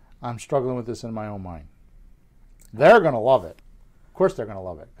 I'm struggling with this in my own mind. They're going to love it. Of course they're going to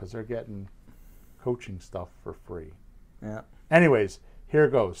love it because they're getting coaching stuff for free. Yeah. Anyways, here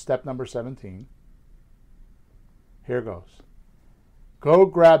goes. Step number 17. Here goes. Go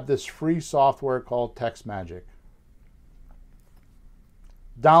grab this free software called TextMagic.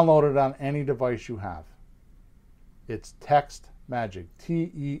 Download it on any device you have. It's TextMagic.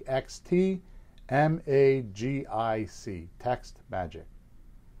 TextMagic. TextMagic.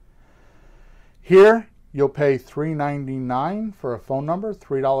 Here, you'll pay $3.99 for a phone number,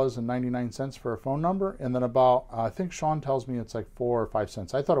 $3.99 for a phone number, and then about, I think Sean tells me it's like 4 or 5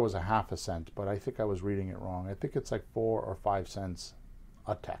 cents. I thought it was a half a cent, but I think I was reading it wrong. I think it's like 4 or 5 cents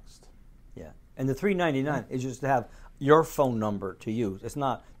a text. Yeah. And the $3.99 is just to have your phone number to use. It's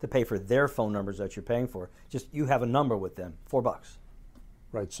not to pay for their phone numbers that you're paying for. Just you have a number with them, $4.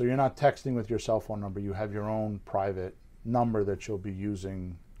 Right, so you're not texting with your cell phone number. You have your own private number that you'll be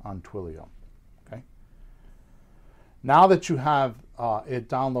using on Twilio. Okay. Now that you have it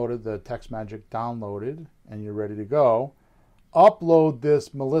downloaded, the TextMagic downloaded, and you're ready to go, upload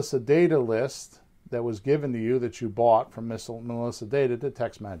this Melissa Data list that was given to you that you bought from Melissa Data to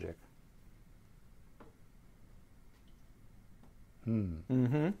TextMagic.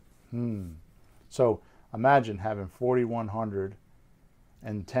 So imagine having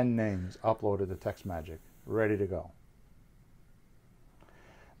 4,110 names uploaded to TextMagic, ready to go.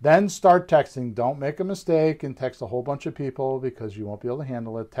 Then start texting. Don't make a mistake and text a whole bunch of people because you won't be able to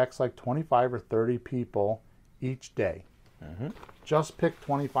handle it. Text like 25 or 30 people each day. Just pick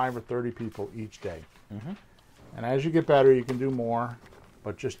 25 or 30 people each day. And as you get better, you can do more,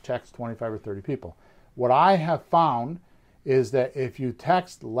 but just text 25 or 30 people. What I have found is that if you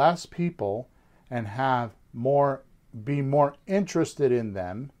text less people and have be more interested in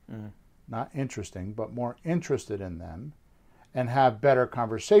them, not interesting, but more interested in them, and have better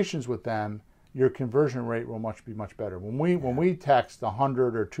conversations with them, your conversion rate will be much better. When we text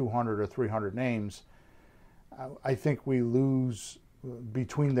 100 or 200 or 300 names, I think we lose,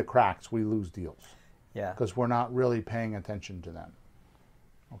 between the cracks, we lose deals. Yeah. Because we're not really paying attention to them.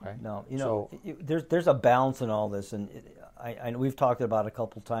 Okay. No, there's a balance in all this, and I we've talked about it a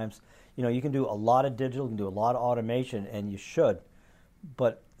couple times. You can do a lot of digital, you can do a lot of automation, and you should.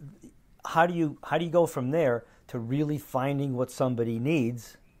 But how do you go from there to really finding what somebody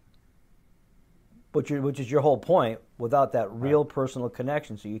needs, which is your whole point, without that real personal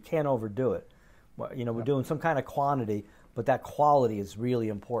connection? So you can't overdo it. We're doing some kind of quantity, but that quality is really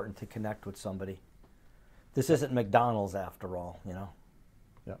important to connect with somebody. This isn't McDonald's after all, Yeah.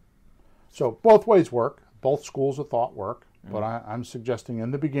 So both ways work. Both schools of thought work. But I'm suggesting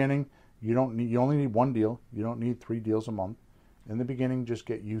in the beginning, you only need one deal. You don't need 3 deals a month. In the beginning, just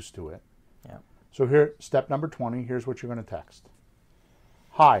get used to it. Yeah. So here, step number 20, here's what you're going to text.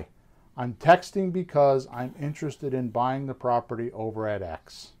 Hi, I'm texting because I'm interested in buying the property over at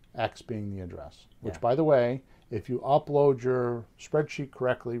X. X being the address. Which, by the way, if you upload your spreadsheet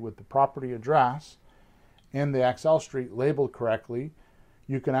correctly with the property address and the Excel sheet labeled correctly,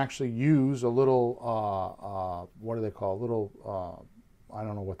 you can actually use a little, what do they call it? I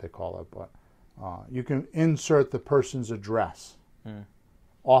don't know what they call it, but you can insert the person's address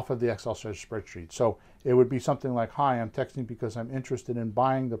off of the Excel spreadsheet. So it would be something like, hi, I'm texting because I'm interested in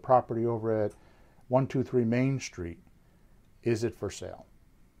buying the property over at 123 Main Street. Is it for sale?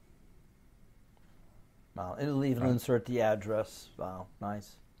 Wow, it'll even insert the address. Wow,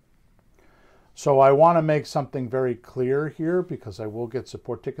 nice. So I want to make something very clear here because I will get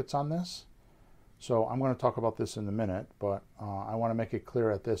support tickets on this. So I'm going to talk about this in a minute, but I want to make it clear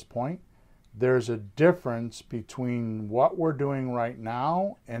at this point there's a difference between what we're doing right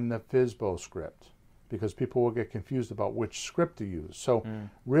now and the FSBO script, because people will get confused about which script to use. So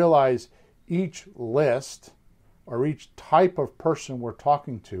realize each list or each type of person we're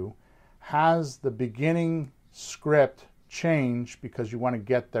talking to has the beginning script change because you want to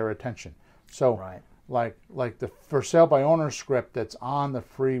get their attention. So like the for sale by owner script that's on the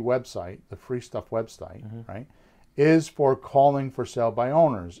free website, the free stuff website, right, is for calling for sale by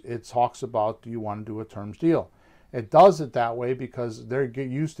owners. It talks about, do you want to do a terms deal? It does it that way because they're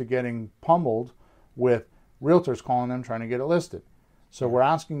used to getting pummeled with realtors calling them trying to get it listed. So we're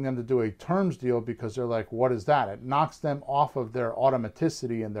asking them to do a terms deal because they're like, what is that? It knocks them off of their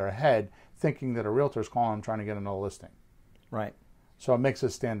automaticity in their head, thinking that a realtor's calling them trying to get another listing. Right. So it makes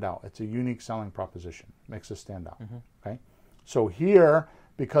us stand out. It's a unique selling proposition. It makes us stand out. Okay. So here,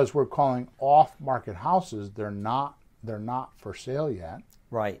 because we're calling off-market houses, they're not for sale yet.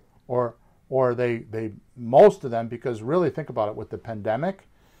 Right. Or they most of them, because really think about it, with the pandemic,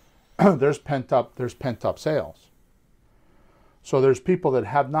 there's pent up sales. So there's people that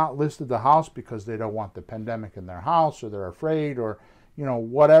have not listed the house because they don't want the pandemic in their house, or they're afraid, or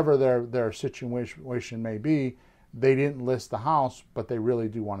whatever their situation may be. They didn't list the house, but they really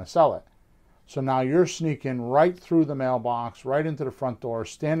do want to sell it. So now you're sneaking right through the mailbox, right into the front door,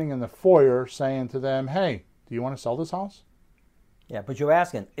 standing in the foyer, saying to them, "Hey, do you want to sell this house?" Yeah, but you're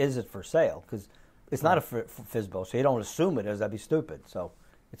asking, is it for sale? Because it's not a FSBO, so you don't assume it is. That'd be stupid. So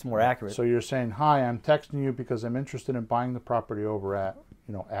it's more accurate. So you're saying, "Hi, I'm texting you because I'm interested in buying the property over at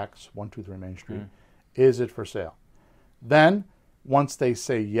X 123 Main Street. Is it for sale?" Then once they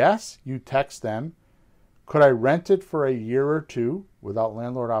say yes, you text them, "Could I rent it for a year or two without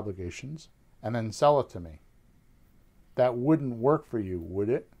landlord obligations and then sell it to me?" That wouldn't work for you, would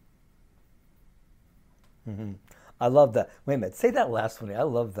it? I love that. Wait a minute. Say that last one. I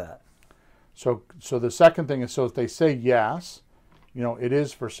love that. So the second thing is, so if they say yes, it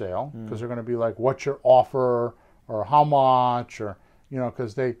is for sale, because they're going to be like, "What's your offer?" or "How much?" or,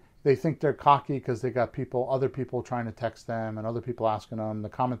 because they think they're cocky because they got other people trying to text them and other people asking them. The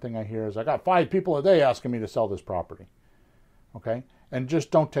common thing I hear is, "I got 5 people a day asking me to sell this property." Okay? And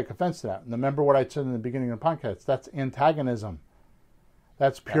just don't take offense to that. And remember what I said in the beginning of the podcast, that's antagonism.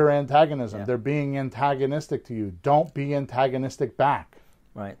 That's pure antagonism. Yeah. They're being antagonistic to you. Don't be antagonistic back.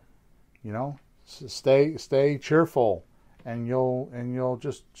 Right. Stay cheerful, and you'll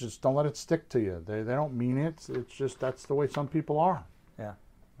just don't let it stick to you. They don't mean it. It's just that's the way some people are. Yeah.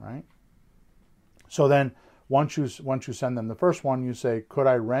 Right. So then once you send them the first one, you say, "Could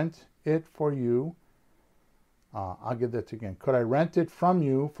I rent it for you?" I'll give that again. "Could I rent it from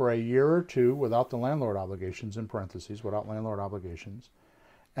you for a year or two without the landlord obligations," in parentheses, without landlord obligations,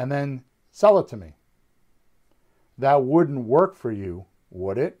 "and then sell it to me?" That wouldn't work for you,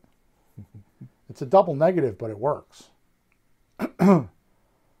 would it? It's a double negative, but it works.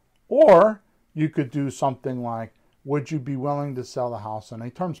 Or you could do something like, "Would you be willing to sell the house on a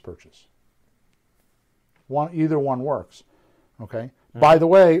terms purchase?" Either one works. Okay. By the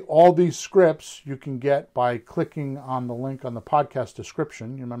way, all these scripts you can get by clicking on the link on the podcast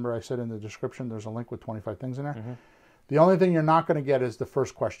description. You remember I said in the description there's a link with 25 things in there? The only thing you're not going to get is the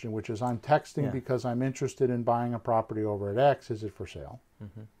first question, which is, "I'm texting because I'm interested in buying a property over at X. Is it for sale?"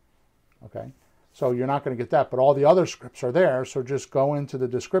 Okay. So you're not going to get that, but all the other scripts are there. So just go into the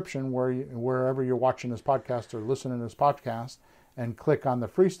description wherever you're watching this podcast or listening to this podcast, and click on the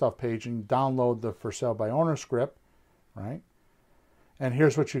free stuff page and download the for sale by owner script, right? And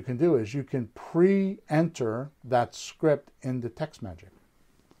here's what you can do is you can pre-enter that script into TextMagic.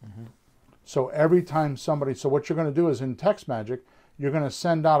 So every time so what you're going to do is in TextMagic, you're going to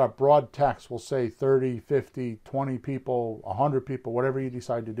send out a broad text. We'll say 30, 50, 20 people, 100 people, whatever you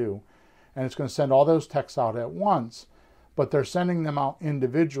decide to do. And it's going to send all those texts out at once, but they're sending them out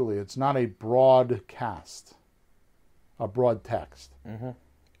individually. It's not a broadcast, a broad text.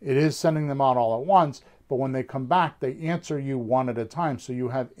 It is sending them out all at once, but when they come back, they answer you one at a time. So you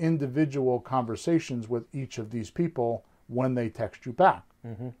have individual conversations with each of these people when they text you back.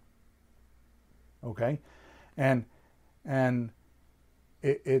 Okay? And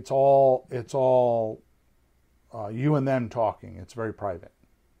it's all you and them talking. It's very private.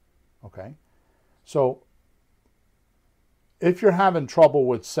 Okay, so if you're having trouble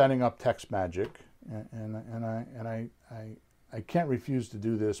with setting up TextMagic, and I can't refuse to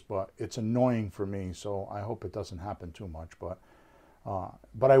do this, but it's annoying for me, so I hope it doesn't happen too much. But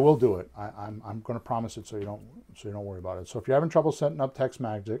I will do it. I'm going to promise it, so you don't worry about it. So if you're having trouble setting up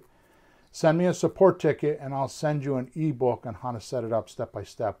TextMagic, send me a support ticket, and I'll send you an ebook on how to set it up step by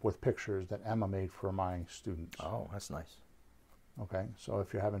step with pictures that Emma made for my students. Oh, that's nice. Okay, so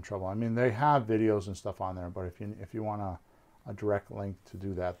if you're having trouble, I mean, they have videos and stuff on there, but if you want a direct link to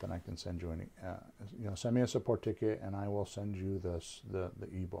do that, then I can send you send me a support ticket, and I will send you the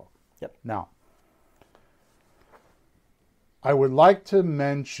ebook. Yep. Now, I would like to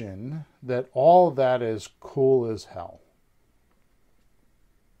mention that all of that is cool as hell.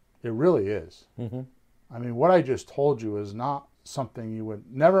 It really is. Mm-hmm. I mean, what I just told you is not something you would,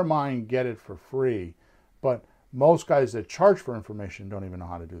 never mind get it for free, but most guys that charge for information don't even know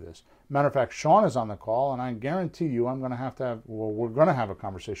how to do this. Matter of fact, Sean is on the call, and I guarantee you we're going to have a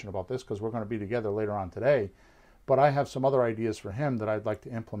conversation about this because we're going to be together later on today. But I have some other ideas for him that I'd like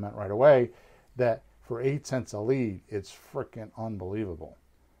to implement right away that for 8 cents a lead, it's freaking unbelievable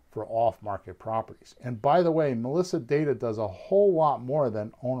for off-market properties. And by the way, Melissa Data does a whole lot more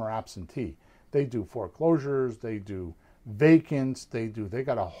than owner absentee. They do foreclosures, they do vacants, they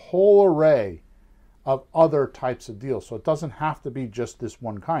got a whole array of other types of deals. So it doesn't have to be just this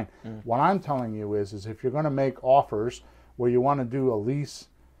one kind. What I'm telling you is if you're going to make offers where you want to do a lease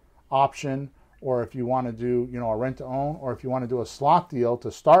option, or if you want to do, a rent to own, or if you want to do a slot deal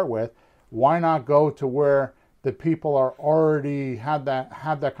to start with, why not go to where the people are already have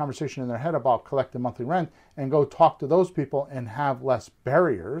that conversation in their head about collecting monthly rent, and go talk to those people and have less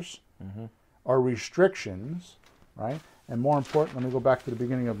barriers or restrictions, right? And more important, let me go back to the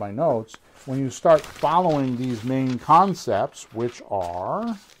beginning of my notes. When you start following these main concepts, which are,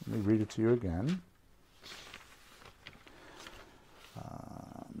 let me read it to you again.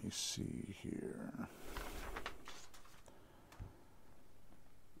 Let me see here.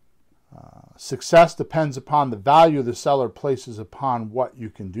 Success depends upon the value the seller places upon what you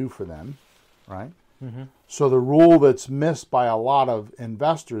can do for them, right? Mm-hmm. So the rule that's missed by a lot of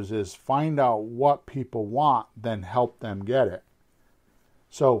investors is find out what people want, then help them get it.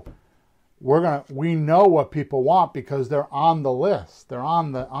 So we know what people want because they're on the list. They're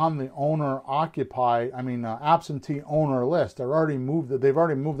on the absentee owner list. They've already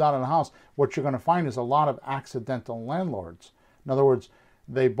moved out of the house. What you're going to find is a lot of accidental landlords. In other words,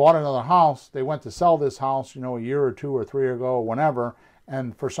 they bought another house, they went to sell this house, a year or 2 or 3 ago, or whenever,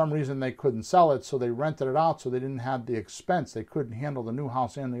 and for some reason they couldn't sell it, so they rented it out, so they didn't have the expense. They couldn't handle the new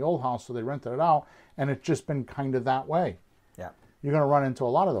house and the old house, so they rented it out, and it's just been kind of that way. Yeah. You're going to run into a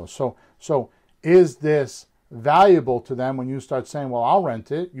lot of those. So is this valuable to them when you start saying, well, I'll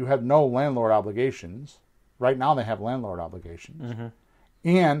rent it? You have no landlord obligations. Right now they have landlord obligations. Mm-hmm.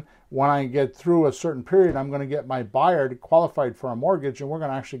 And when I get through a certain period, I'm going to get my buyer qualified for a mortgage, and we're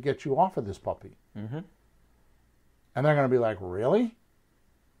going to actually get you off of this puppy. Mm-hmm. And they're going to be like, really?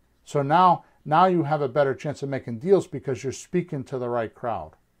 So now you have a better chance of making deals because you're speaking to the right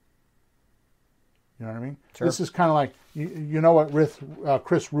crowd. You know what I mean? Sure. This is kind of like, you know what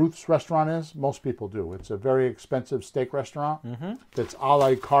Chris Ruth's restaurant is? Most people do. It's a very expensive steak restaurant that's a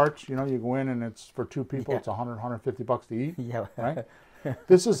la carte. You go in and it's for 2 people. Yeah. It's $100, $150 to eat. Yeah. Right?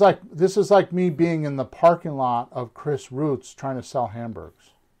 This is like me being in the parking lot of Chris Ruth's trying to sell hamburgers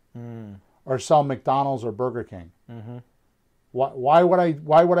or sell McDonald's or Burger King. Mm-hmm. Why would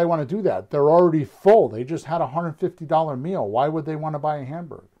I want to do that? They're already full. They just had a $150 meal. Why would they want to buy a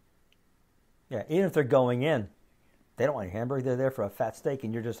hamburger? Yeah, even if they're going in, they don't want a hamburger. They're there for a fat steak,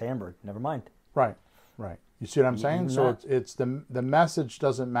 and you're just hamburger. Never mind. Right. You see what I'm saying? So it's the message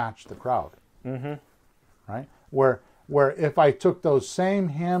doesn't match the crowd. Mm-hmm. Right. Where if I took those same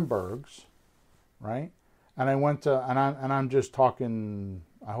hamburgers, right, and I went to and I'm just talking.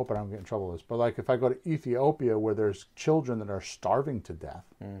 I hope I don't get in trouble with this, but like if I go to Ethiopia where there's children that are starving to death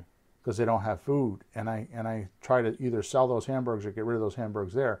because they don't have food, and I try to either sell those hamburgers or get rid of those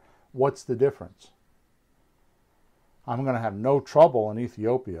hamburgers there, what's the difference? I'm going to have no trouble in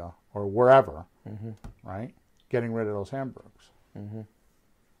Ethiopia or wherever, right, getting rid of those hamburgers,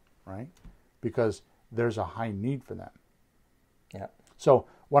 right, because there's a high need for them. Yeah. So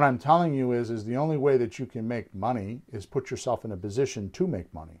what I'm telling you is the only way that you can make money is put yourself in a position to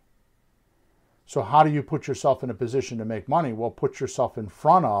make money. So how do you put yourself in a position to make money? Well, put yourself in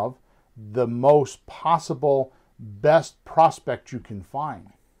front of the most possible, best prospect you can find.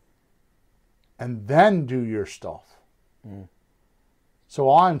 And then do your stuff. So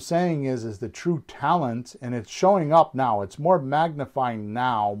all I'm saying is the true talent, and it's showing up now. It's more magnifying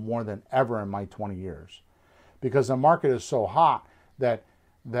now more than ever in my 20 years. Because the market is so hot that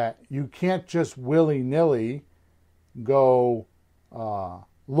you can't just willy-nilly go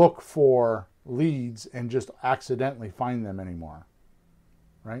look for leads and just accidentally find them anymore,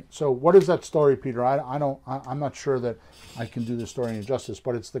 right? So what is that story, Peter? I'm not sure that I can do the story any justice,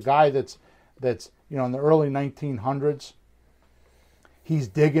 but it's the guy that's in the early 1900s. He's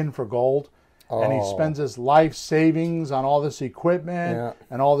digging for gold, and he spends his life savings on all this equipment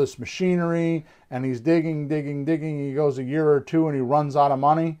and all this machinery, and he's digging. He goes a year or two and he runs out of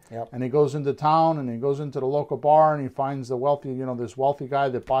money, and he goes into town and he goes into the local bar and he finds the wealthy, this wealthy guy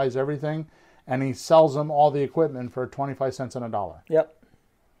that buys everything, and he sells him all the equipment for 25 cents on a dollar. Yep.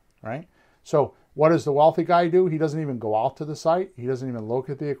 Right? So what does the wealthy guy do? He doesn't even go out to the site. He doesn't even look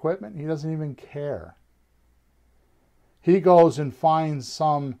at the equipment. He doesn't even care. He goes and finds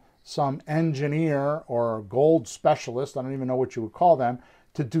some engineer or gold specialist, I don't even know what you would call them,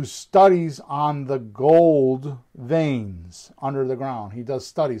 to do studies on the gold veins under the ground. He does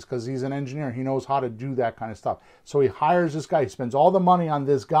studies because he's an engineer. He knows how to do that kind of stuff. So he hires this guy. He spends all the money on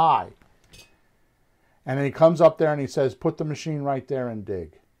this guy. And then he comes up there and he says, put the machine right there and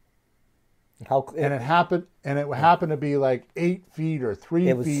dig. And it happened to be like 8 feet or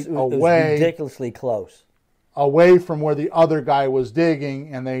 3 feet away. It was ridiculously close. Away from where the other guy was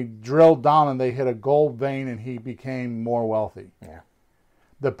digging, and they drilled down and they hit a gold vein and he became more wealthy. Yeah.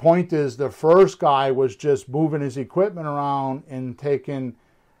 The point is, the first guy was just moving his equipment around and taking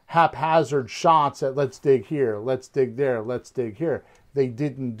haphazard shots at let's dig here, let's dig there, let's dig here. They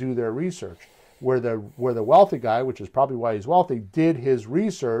didn't do their research. Where the wealthy guy, which is probably why he's wealthy, did his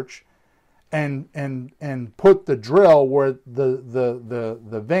research and put the drill where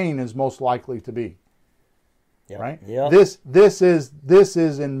the vein is most likely to be. Yep. Right? Yep. This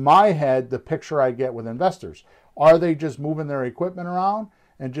is in my head the picture I get with investors. Are they just moving their equipment around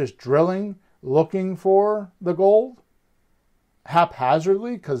and just drilling, looking for the gold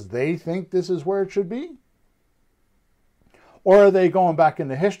haphazardly because they think this is where it should be? Or are they going back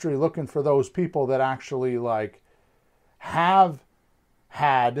into history looking for those people that actually have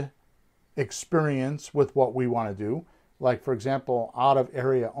had experience with what we want to do? Like, for example, out of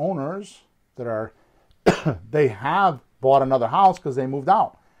area owners that are they have bought another house because they moved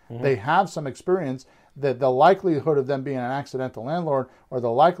out. Mm-hmm. They have some experience that the likelihood of them being an accidental landlord or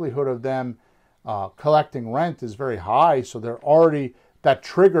the likelihood of them collecting rent is very high. So they're already, that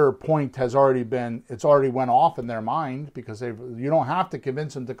trigger point has already been, it's already went off in their mind because you don't have to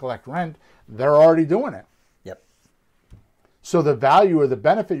convince them to collect rent. They're already doing it. Yep. So the value or the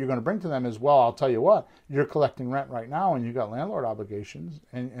benefit you're going to bring to them is, well, I'll tell you what, you're collecting rent right now and you got landlord obligations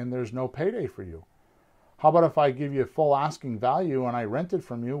and there's no payday for you. How about if I give you full asking value and I rent it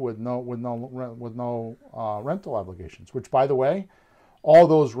from you with no rental obligations? Which, by the way, all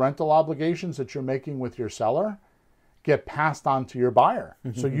those rental obligations that you're making with your seller get passed on to your buyer.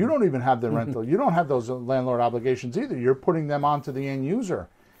 So you don't even have the rental. You don't have those landlord obligations either. You're putting them onto the end user.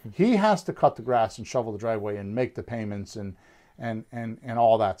 He has to cut the grass and shovel the driveway and make the payments and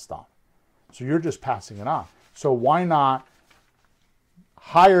all that stuff. So you're just passing it on. So why not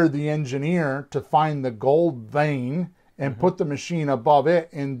hire the engineer to find the gold vein and put the machine above it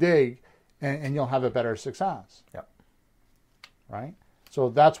and dig, and you'll have a better success. Yep. Right? So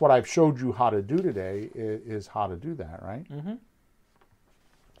that's what I've showed you how to do today, is how to do that, right? Mm-hmm.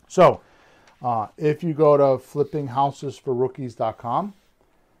 So if you go to flippinghousesforrookies.com,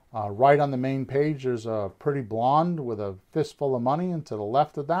 right on the main page, there's a pretty blonde with a fistful of money, and to the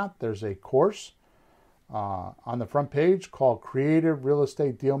left of that, there's a course on the front page called Creative Real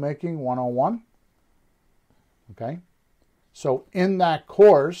Estate Deal Making 101. Okay? So in that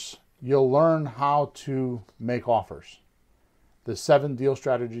course, you'll learn how to make offers. The 7 deal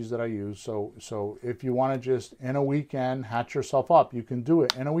strategies that I use. So if you want to just in a weekend hatch yourself up, you can do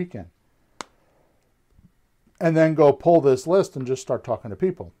it in a weekend. And then go pull this list and just start talking to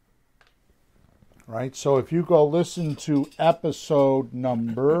people. Right? So if you go listen to episode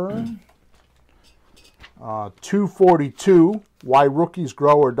number 242, Why Rookies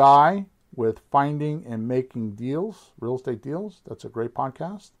Grow or Die with Finding and Making Deals, Real Estate Deals. That's a great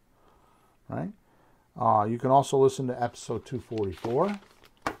podcast, right? You can also listen to episode 244.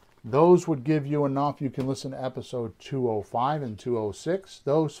 Those would give you enough. You can listen to episode 205 and 206.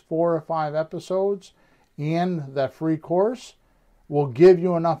 Those 4 or 5 episodes and that free course will give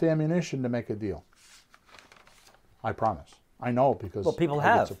you enough ammunition to make a deal. I promise. I know because people I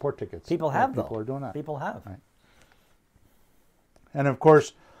have get support tickets. People have People are doing that. People have. Right. And of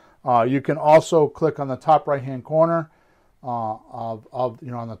course, you can also click on the top right-hand corner on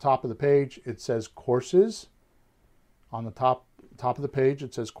the top of the page. It says courses. On the top of the page,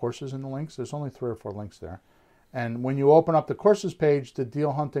 it says courses in the links. There's only 3 or 4 links there. And when you open up the courses page, the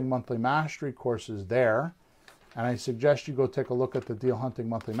Deal Hunting Monthly Mastery course is there. And I suggest you go take a look at the Deal Hunting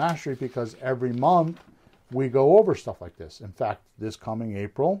Monthly Mastery because every month we go over stuff like this. In fact, this coming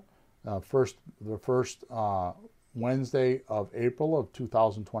April, the first Wednesday of April of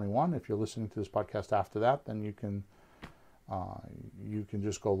 2021. If you're listening to this podcast after that, then you can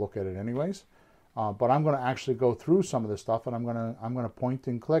just go look at it anyways. But I'm going to actually go through some of this stuff, and I'm going to point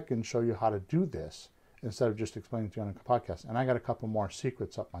and click and show you how to do this instead of just explaining to you on a podcast. And I got a couple more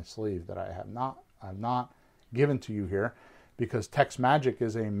secrets up my sleeve that I have not given to you here, because TextMagic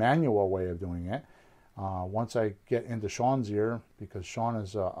is a manual way of doing it. Once I get into Sean's ear, because Sean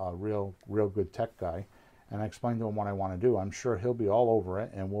is a real good tech guy, and I explain to him what I want to do, I'm sure he'll be all over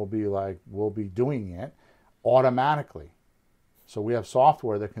it, and we'll be doing it automatically. So we have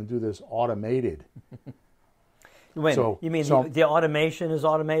software that can do this automated. Wait, so, you mean so, the automation is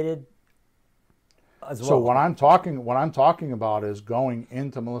automated as well? So what I'm talking about is going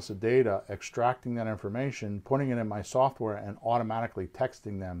into Melissa data, extracting that information, putting it in my software, and automatically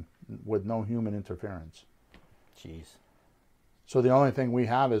texting them with no human interference. Jeez. So the only thing we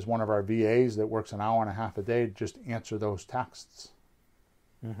have is one of our VAs that works an hour and a half a day to just answer those texts.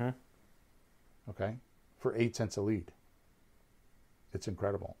 Mm-hmm. Okay? For 8 cents a lead. It's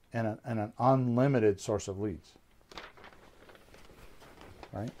incredible. And an unlimited source of leads.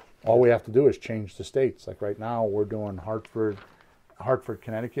 Right? All we have to do is change the states. Like right now, we're doing Hartford,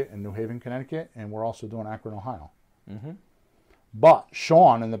 Connecticut, and New Haven, Connecticut, and we're also doing Akron, Ohio. Mm-hmm. But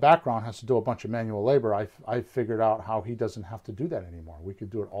Sean in the background has to do a bunch of manual labor. I figured out how he doesn't have to do that anymore. We could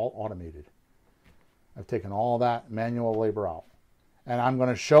do it all automated. I've taken all that manual labor out. And I'm going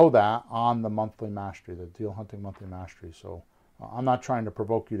to show that on the monthly mastery, the Deal Hunting Monthly Mastery. So I'm not trying to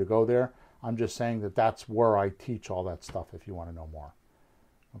provoke you to go there. I'm just saying that that's where I teach all that stuff if you want to know more.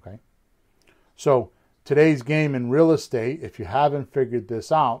 Okay? So today's game in real estate, if you haven't figured this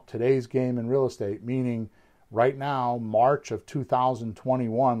out, today's game in real estate, meaning right now, March of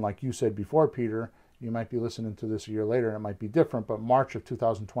 2021, like you said before, Peter, you might be listening to this a year later and it might be different, but March of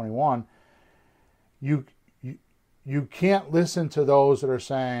 2021, you can't listen to those that are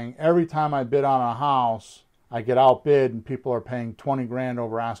saying, every time I bid on a house, I get outbid and people are paying 20 grand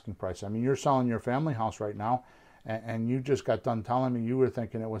over asking price. I mean, you're selling your family house right now, and you just got done telling me you were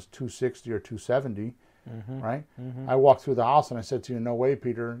thinking it was 260 or 270. Mm-hmm. Right? Mm-hmm. I walked through the house and I said to you, no way,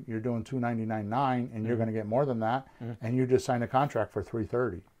 Peter, you're doing $299.9 and you're going to get more than that, and you just signed a contract for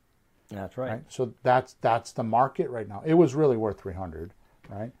 $330. That's right. So that's the market right now. It was really worth $300,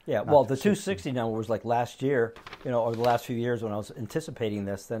 right? Yeah. Well, the 260 number was like last year, or the last few years when I was anticipating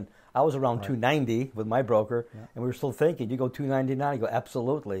this. Then I was around 290 with my broker, and we were still thinking, you go 299? I go,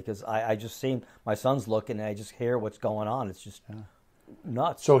 absolutely, because I just seen my son's looking and I just hear what's going on. It's just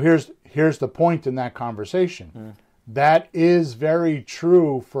nuts. So here's the point in that conversation. That is very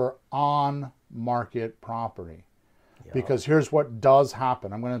true for on-market property. Because here's what does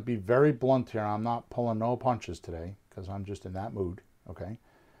happen. I'm going to be very blunt here. I'm not pulling no punches today because I'm just in that mood, okay?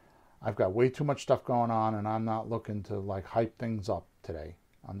 I've got way too much stuff going on, and I'm not looking to like hype things up today.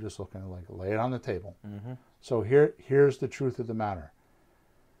 I'm just looking to like lay it on the table. Mm-hmm. So here's the truth of the matter.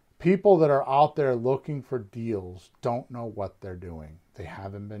 People that are out there looking for deals don't know what they're doing. They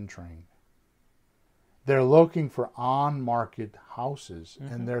haven't been trained. They're looking for on-market houses,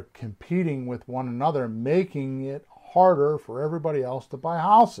 and they're competing with one another, making it harder for everybody else to buy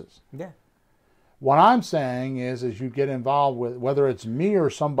houses. Yeah. What I'm saying is, as you get involved with, whether it's me or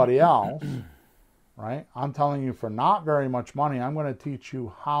somebody else, right? I'm telling you, for not very much money, I'm going to teach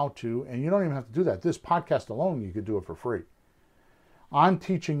you how to, and you don't even have to do that. This podcast alone, you could do it for free. I'm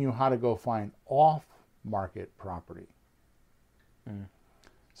teaching you how to go find off-market property.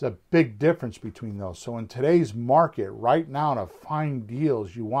 It's a big difference between those. So in today's market, right now, to find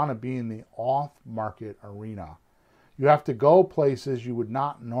deals, you want to be in the off-market arena. You have to go places you would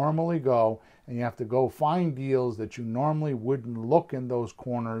not normally go, and you have to go find deals that you normally wouldn't look in those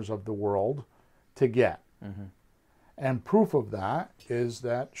corners of the world to get. And proof of that is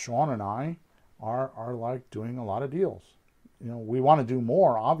that Sean and I are like doing a lot of deals. We want to do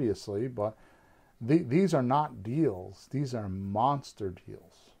more, obviously, but these are not deals. These are monster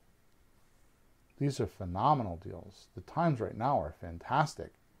deals. These are phenomenal deals. The times right now are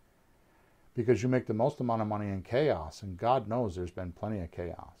fantastic because you make the most amount of money in chaos, and God knows there's been plenty of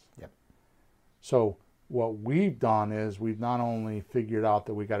chaos. Yep. So what we've done is we've not only figured out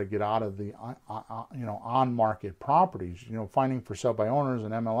that we got to get out of the on-market properties, finding for sale by owners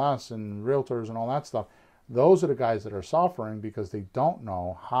and MLS and realtors and all that stuff. Those are the guys that are suffering because they don't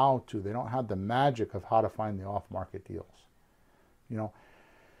know how to. They don't have the magic of how to find the off-market deals.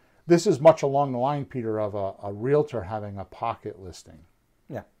 This is much along the line, Peter, of a realtor having a pocket listing.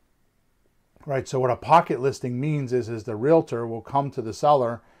 Yeah. Right. So what a pocket listing means is the realtor will come to the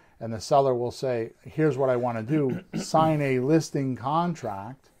seller, and the seller will say, here's what I want to do. Sign a listing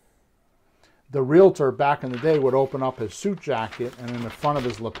contract the realtor back in the day would open up his suit jacket and in the front of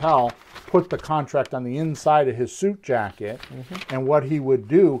his lapel put the contract on the inside of his suit jacket. And what he would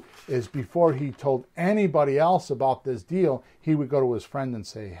do is before he told anybody else about this deal, he would go to his friend and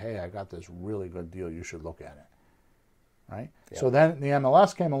say, hey, I got this really good deal. You should look at it. Right? Yep. So then the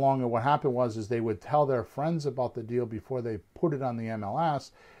MLS came along, and what happened was they would tell their friends about the deal before they put it on the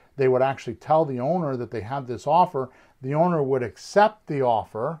MLS. They would actually tell the owner that they had this offer. The owner would accept the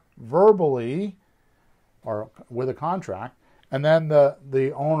offer verbally or with a contract, and then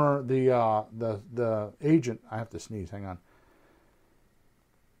the owner, the agent, I have to sneeze, hang on.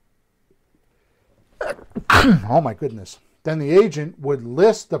 Oh my goodness. Then the agent would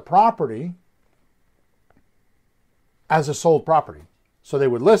list the property as a sold property. So they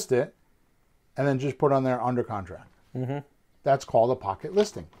would list it and then just put on there under contract. That's called a pocket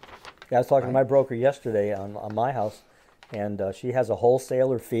listing. Yeah, I was talking to my broker yesterday on my house, and she has a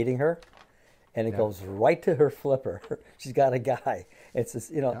wholesaler feeding her, and it goes right to her flipper. She's got a guy. It's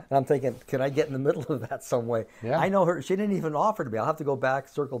just, and I'm thinking, can I get in the middle of that some way? Yeah. I know her. She didn't even offer to me. I'll have to go back,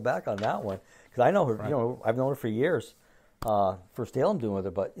 circle back on that one, because I know her. Right. I've known her for years. First deal I'm doing with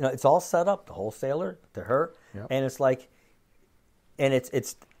her, but it's all set up. The wholesaler to her, and it's like, and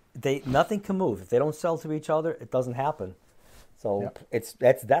it's nothing can move if they don't sell to each other. It doesn't happen. So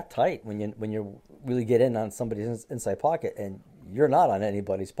that's that tight when you really get in on somebody's inside pocket, and you're not on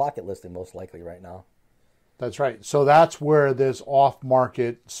anybody's pocket listing most likely right now. That's right. So that's where this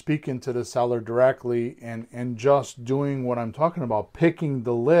off-market, speaking to the seller directly and just doing what I'm talking about, picking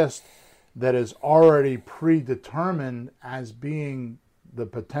the list that is already predetermined as being the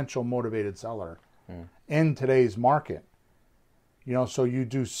potential motivated seller in today's market. So you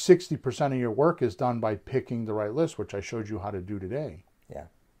do 60% of your work is done by picking the right list, which I showed you how to do today. Yeah.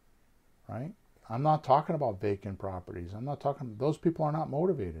 Right? I'm not talking about vacant properties. Those people are not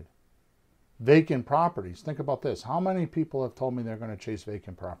motivated. Vacant properties. Think about this. How many people have told me they're going to chase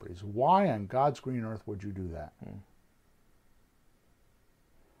vacant properties? Why on God's green earth would you do that?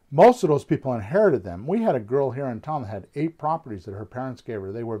 Most of those people inherited them. We had a girl here in town that had 8 properties that her parents gave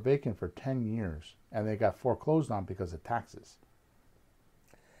her. They were vacant for 10 years, and they got foreclosed on because of taxes.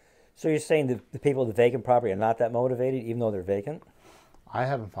 So you're saying the people with the vacant property are not that motivated, even though they're vacant? I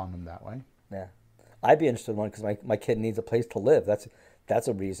haven't found them that way. Yeah. I'd be interested in one because my kid needs a place to live. That's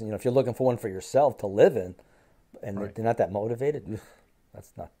a reason. If you're looking for one for yourself to live in, and they're not that motivated,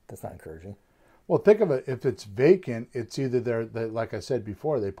 that's not encouraging. Well, think of it. If it's vacant, it's either they like I said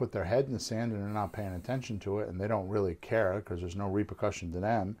before, they put their head in the sand and they're not paying attention to it, and they don't really care because there's no repercussion to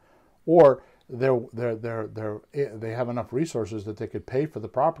them, or they have enough resources that they could pay for the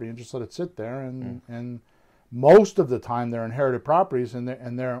property and just let it sit there. And most of the time, they're inherited properties, and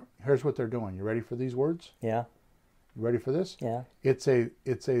here's what they're doing. You ready for these words? Yeah. You ready for this? Yeah. It's a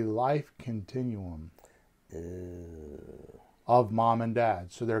life continuum of mom and dad.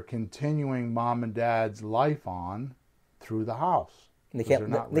 So they're continuing mom and dad's life on through the house. And they can't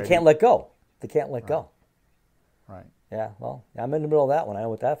let go. They can't let go. Right. Yeah, well, I'm in the middle of that one. I know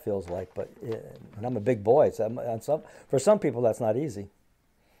what that feels like, but and I'm a big boy, so for some people that's not easy.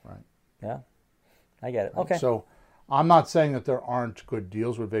 Right. Yeah, I get it. Okay. So I'm not saying that there aren't good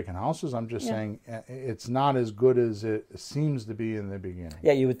deals with vacant houses. I'm just saying it's not as good as it seems to be in the beginning.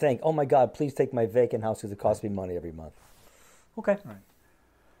 Yeah, you would think, oh my God, please take my vacant house because it costs me money every month. Okay. Right.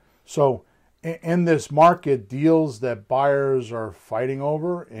 So in this market, deals that buyers are fighting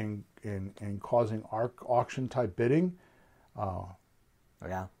over and causing auction type bidding,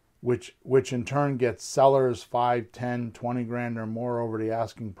 which in turn gets sellers 5, 10, 20 grand or more over the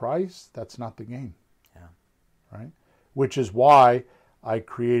asking price. That's not the game. Yeah. Right. Which is why I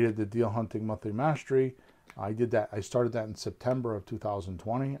created the Deal Hunting Monthly Mastery. I did that. I started that in September of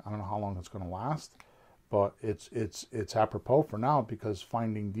 2020. I don't know how long it's going to last, but it's apropos for now because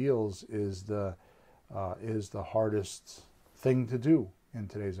finding deals is the hardest thing to do in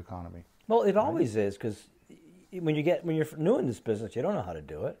today's economy. Well, it always is because when you're new in this business, you don't know how to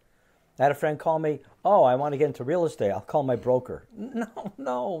do it. I had a friend call me, oh, I want to get into real estate. I'll call my broker.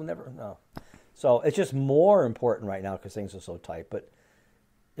 No, never, no. So it's just more important right now because things are so tight. But,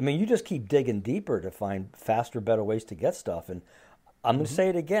 I mean, you just keep digging deeper to find faster, better ways to get stuff. And I'm going to say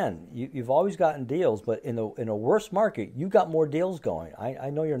it again. You've always gotten deals, but in a worse market, you got more deals going. I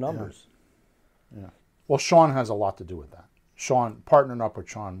know your numbers. Yeah. Well, Sean has a lot to do with that. Sean, partnering up with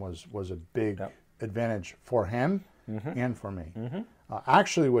Sean was a big advantage for him and for me.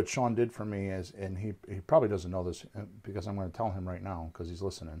 Actually, what Sean did for me is, and he probably doesn't know this because I'm going to tell him right now because he's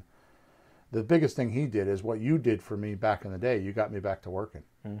listening. The biggest thing he did is what you did for me back in the day. You got me back to working.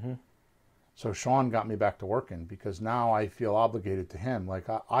 So Sean got me back to working because now I feel obligated to him. Like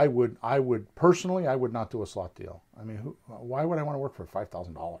I would personally, I would not do a slot deal. I mean, why would I want to work for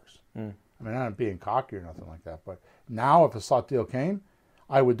 $5,000? I mean, I'm not being cocky or nothing like that. But now if a slot deal came,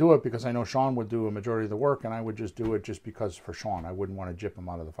 I would do it because I know Sean would do a majority of the work, and I would just do it just because for Sean. I wouldn't want to jip him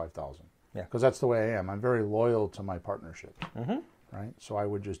out of the 5,000. Yeah. Because that's the way I am. I'm very loyal to my partnership. Right? So I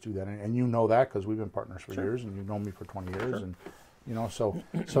would just do that. And you know that because we've been partners for years, and you've known me for 20 years. And you know, so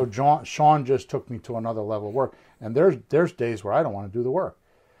Sean just took me to another level of work. And there's days where I don't want to do the work.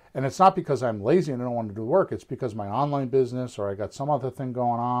 And it's not because I'm lazy and I don't want to do the work. It's because my online business, or I got some other thing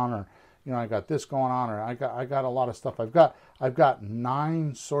going on, or you know, I got this going on, or I got a lot of stuff. I've got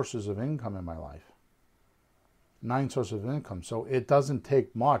 9 sources of income in my life. 9 sources of income. So it doesn't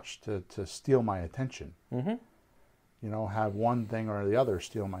take much to steal my attention. You know, have one thing or the other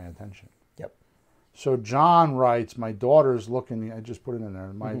steal my attention. Yep. So John writes, my daughter's looking, I just put it in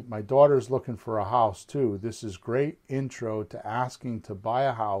there, my daughter's looking for a house too. This is great intro to asking to buy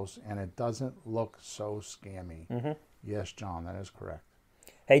a house, and it doesn't look so scammy. Yes, John, that is correct.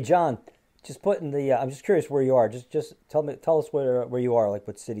 Hey, John, just put in the, I'm just curious where you are. Just tell us where you are, like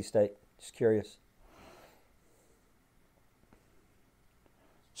what city, state. Just curious.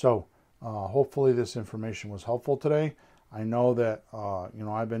 So hopefully this information was helpful today. I know that, you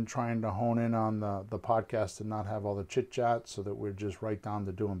know, I've been trying to hone in on the podcast and not have all the chit chat so that we're just right down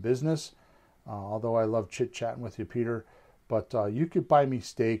to doing business. Although I love chit chatting with you, Peter, but you could buy me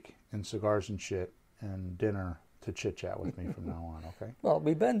steak and cigars and shit and dinner to chit chat with me from now on, okay? Well,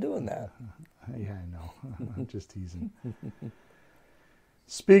 we've been doing that. Yeah, I know. I'm just teasing.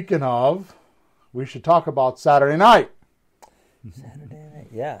 Speaking of, we should talk about Saturday night. Saturday night.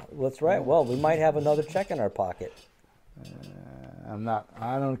 Yeah, well, that's right. Well, we might have another check in our pocket.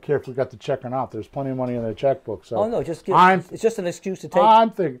 I don't care if we got the check or not. There's plenty of money in the checkbook. So oh no, it's just an excuse to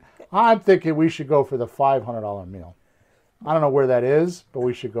take. I'm thinking we should go for the $500 meal. I don't know where that is, but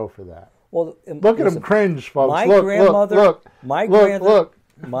we should go for that. Well, look at him cringe, folks.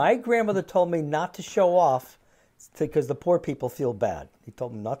 My grandmother told me not to show off because the poor people feel bad. He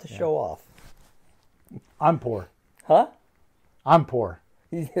told me not to show off. I'm poor. Huh? I'm poor.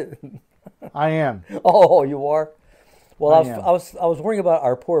 I am. Oh, you are? Well, I was worrying about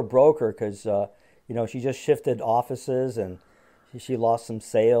our poor broker because you know, she just shifted offices and she lost some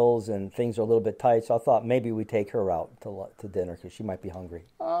sales and things are a little bit tight. So I thought maybe we take her out to dinner because she might be hungry.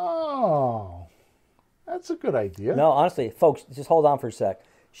 Oh, that's a good idea. No, honestly, folks, just hold on for a sec.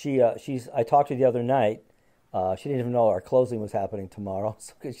 I talked to her the other night. She didn't even know our closing was happening tomorrow,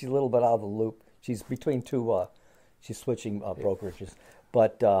 so she's a little bit out of the loop. She's between two. She's switching brokerages,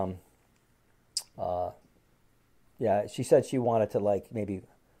 but yeah, she said she wanted to like maybe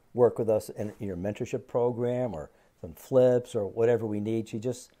work with us in your mentorship program or some flips or whatever we need.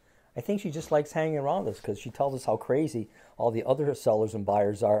 I think she just likes hanging around us because she tells us how crazy all the other sellers and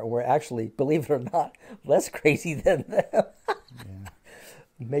buyers are, and we're actually, believe it or not, less crazy than them. Yeah.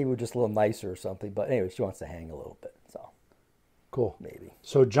 Maybe we're just a little nicer or something, but anyway, she wants to hang a little bit. So cool. Maybe.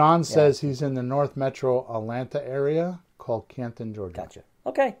 So John says he's in the North Metro Atlanta area called Canton, Georgia. Gotcha.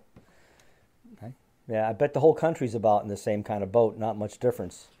 Okay. Yeah, I bet the whole country's about in the same kind of boat. Not much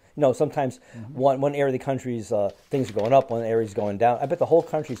difference. You know, sometimes one area of the country's things are going up, one area's going down. I bet the whole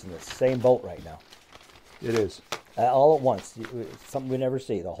country's in the same boat right now. It is. All at once. It's something we never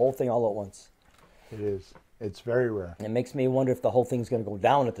see. The whole thing all at once. It is. It's very rare. It makes me wonder if the whole thing's going to go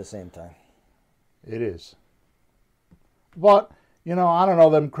down at the same time. It is. But, you know, I don't know,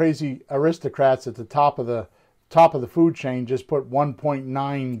 them crazy aristocrats at the top of the food chain just put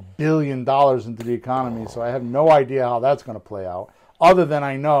 $1.9 billion into the economy, so I have no idea how that's going to play out. Other than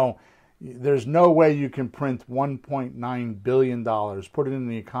I know there's no way you can print $1.9 billion, put it in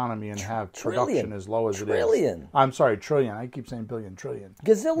the economy, and have production as low as it is. I'm sorry, trillion. I keep saying billion, trillion.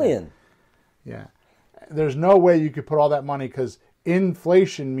 Gazillion. Yeah. There's no way you could put all that money because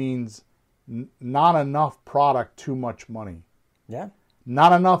inflation means not enough product, too much money. Yeah.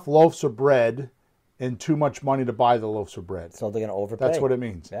 Not enough loaves of bread and too much money to buy the loaves of bread. So they're going to overpay. That's what it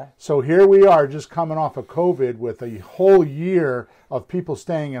means. Yeah. So here we are just coming off of COVID with a whole year of people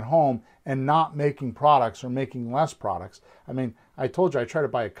staying at home and not making products or making less products. I mean, I told you I tried to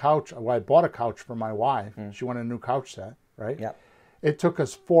buy a couch. Well, I bought a couch for my wife. She wanted a new couch set, right? Yeah. It took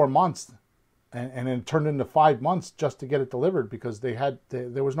us 4 months and it turned into 5 months just to get it delivered because there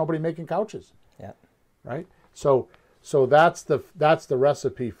was nobody making couches. Yeah. Right? So that's the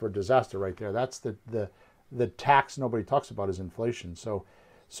recipe for disaster right there. That's the tax nobody talks about is inflation. So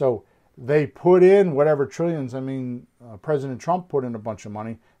they put in whatever trillions. I mean, President Trump put in a bunch of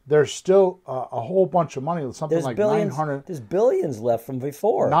money. there's still a whole bunch of money, something There's like billions. 900. There's billions left from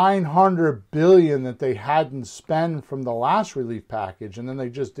before. 900 billion that they hadn't spent from the last relief package, and then they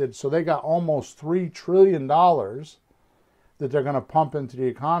just did. So they got almost $3 trillion that they're going to pump into the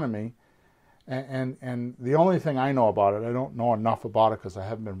economy. And the only thing I know about it, I don't know enough about it because I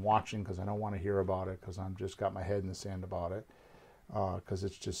haven't been watching, because I don't want to hear about it, because I'm just got my head in the sand about it, because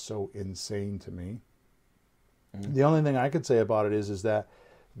it's just so insane to me. The only thing I could say about it is that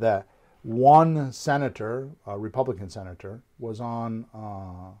one senator, a Republican senator, was on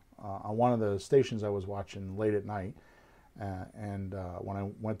one of the stations I was watching late at night, and when I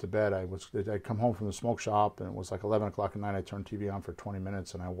went to bed, I'd come home from the smoke shop, and it was like 11 o'clock at night. I turned TV on for 20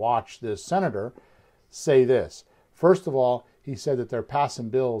 minutes, and I watched this senator say this. First of all, he said that they're passing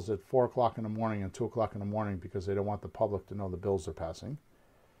bills at 4 o'clock in the morning and 2 o'clock in the morning because they don't want the public to know the bills they're passing,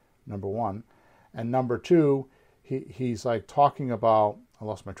 number one. And number two, he's like talking about, I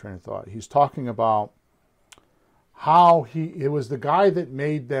lost my train of thought. He's talking about how it was the guy that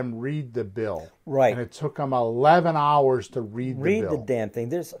made them read the bill. Right. And it took them 11 hours to read the bill. Read the damn thing.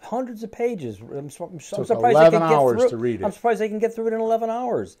 There's hundreds of pages. I'm surprised 11 hours to read it. I'm surprised they can get through it in 11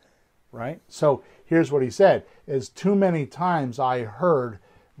 hours. Right? So here's what he said, is too many times I heard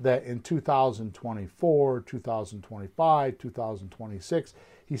that in 2024, 2025, 2026,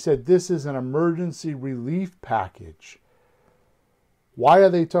 he said this is an emergency relief package. Why are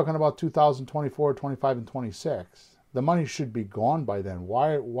they talking about 2024, 25, and 26? The money should be gone by then.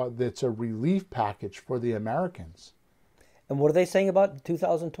 Why? It's a relief package for the Americans. And what are they saying about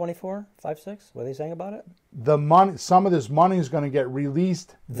 2024, 5, 6? What are they saying about it? The money, some of this money is going to get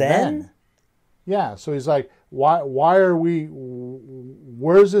released then. Yeah. So he's like, why are we?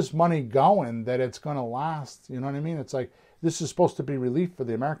 Where's this money going that it's going to last? You know what I mean? It's like, this is supposed to be relief for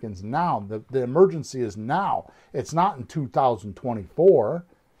the Americans now. The emergency is now. It's not in 2024.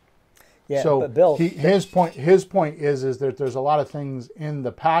 Yeah, so but Bill, his point is that there's a lot of things in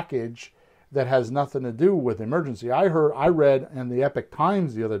the package that has nothing to do with emergency. I read in the Epic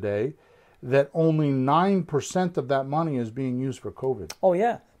Times the other day that only 9% of that money is being used for COVID. Oh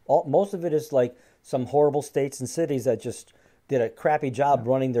yeah, most of it is like some horrible states and cities that just did a crappy job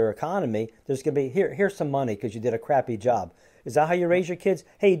running their economy. There's going to be, here's some money because you did a crappy job. Is that how you raise your kids?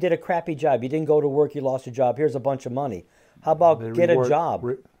 Hey, you did a crappy job. You didn't go to work. You lost your job. Here's a bunch of money. How about get a job?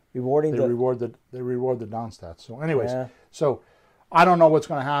 They reward the downstats. So anyways, So I don't know what's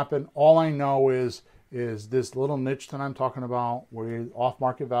going to happen. All I know is this little niche that I'm talking about, where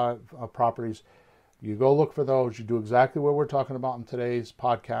off-market properties. You go look for those. You do exactly what we're talking about in today's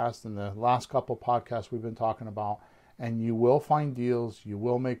podcast and the last couple podcasts we've been talking about. And you will find deals, you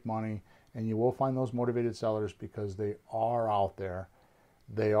will make money, and you will find those motivated sellers because they are out there.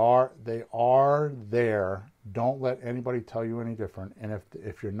 They are there. Don't let anybody tell you any different. And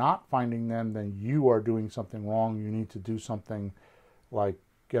if you're not finding them, then you are doing something wrong. You need to do something like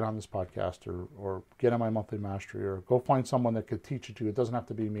get on this podcast or get on my monthly mastery or go find someone that could teach it to you. It doesn't have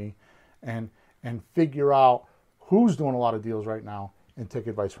to be me. And figure out who's doing a lot of deals right now and take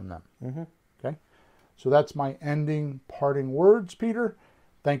advice from them. Mm-hmm. Okay? So that's my parting words, Peter.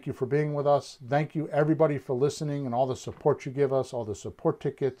 Thank you for being with us. Thank you, everybody, for listening and all the support you give us, all the support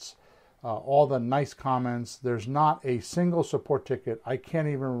tickets, all the nice comments. There's not a single support ticket. I can't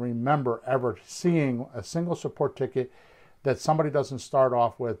even remember ever seeing a single support ticket that somebody doesn't start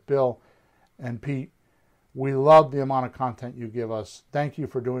off with, Bill and Pete, we love the amount of content you give us. Thank you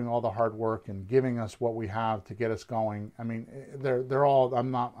for doing all the hard work and giving us what we have to get us going. I mean, they're all,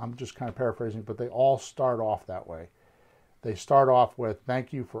 I'm just kind of paraphrasing, but they all start off that way. They start off with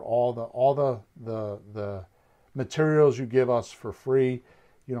thank you for all the materials you give us for free.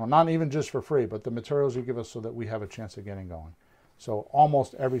 You know, not even just for free, but the materials you give us so that we have a chance of getting going. So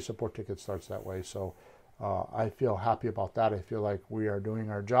almost every support ticket starts that way. So I feel happy about that. I feel like we are doing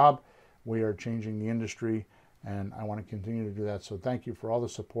our job. We are changing the industry, and I want to continue to do that. So thank you for all the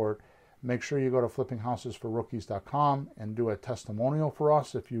support. Make sure you go to flippinghousesforrookies.com and do a testimonial for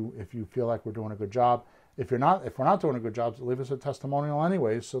us if you feel like we're doing a good job. If we're not doing a good job, leave us a testimonial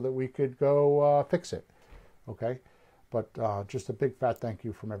anyways so that we could go fix it. Okay? But just a big fat thank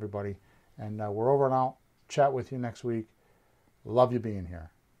you from everybody. And we're over and out. Chat with you next week. Love you being here.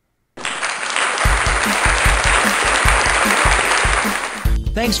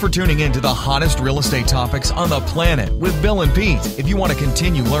 Thanks for tuning in to the hottest real estate topics on the planet with Bill and Pete. If you want to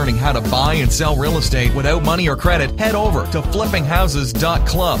continue learning how to buy and sell real estate without money or credit, head over to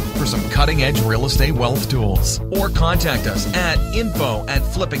flippinghouses.club for some cutting-edge real estate wealth tools. Or contact us at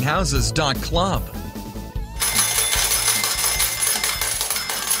info@flippinghouses.club.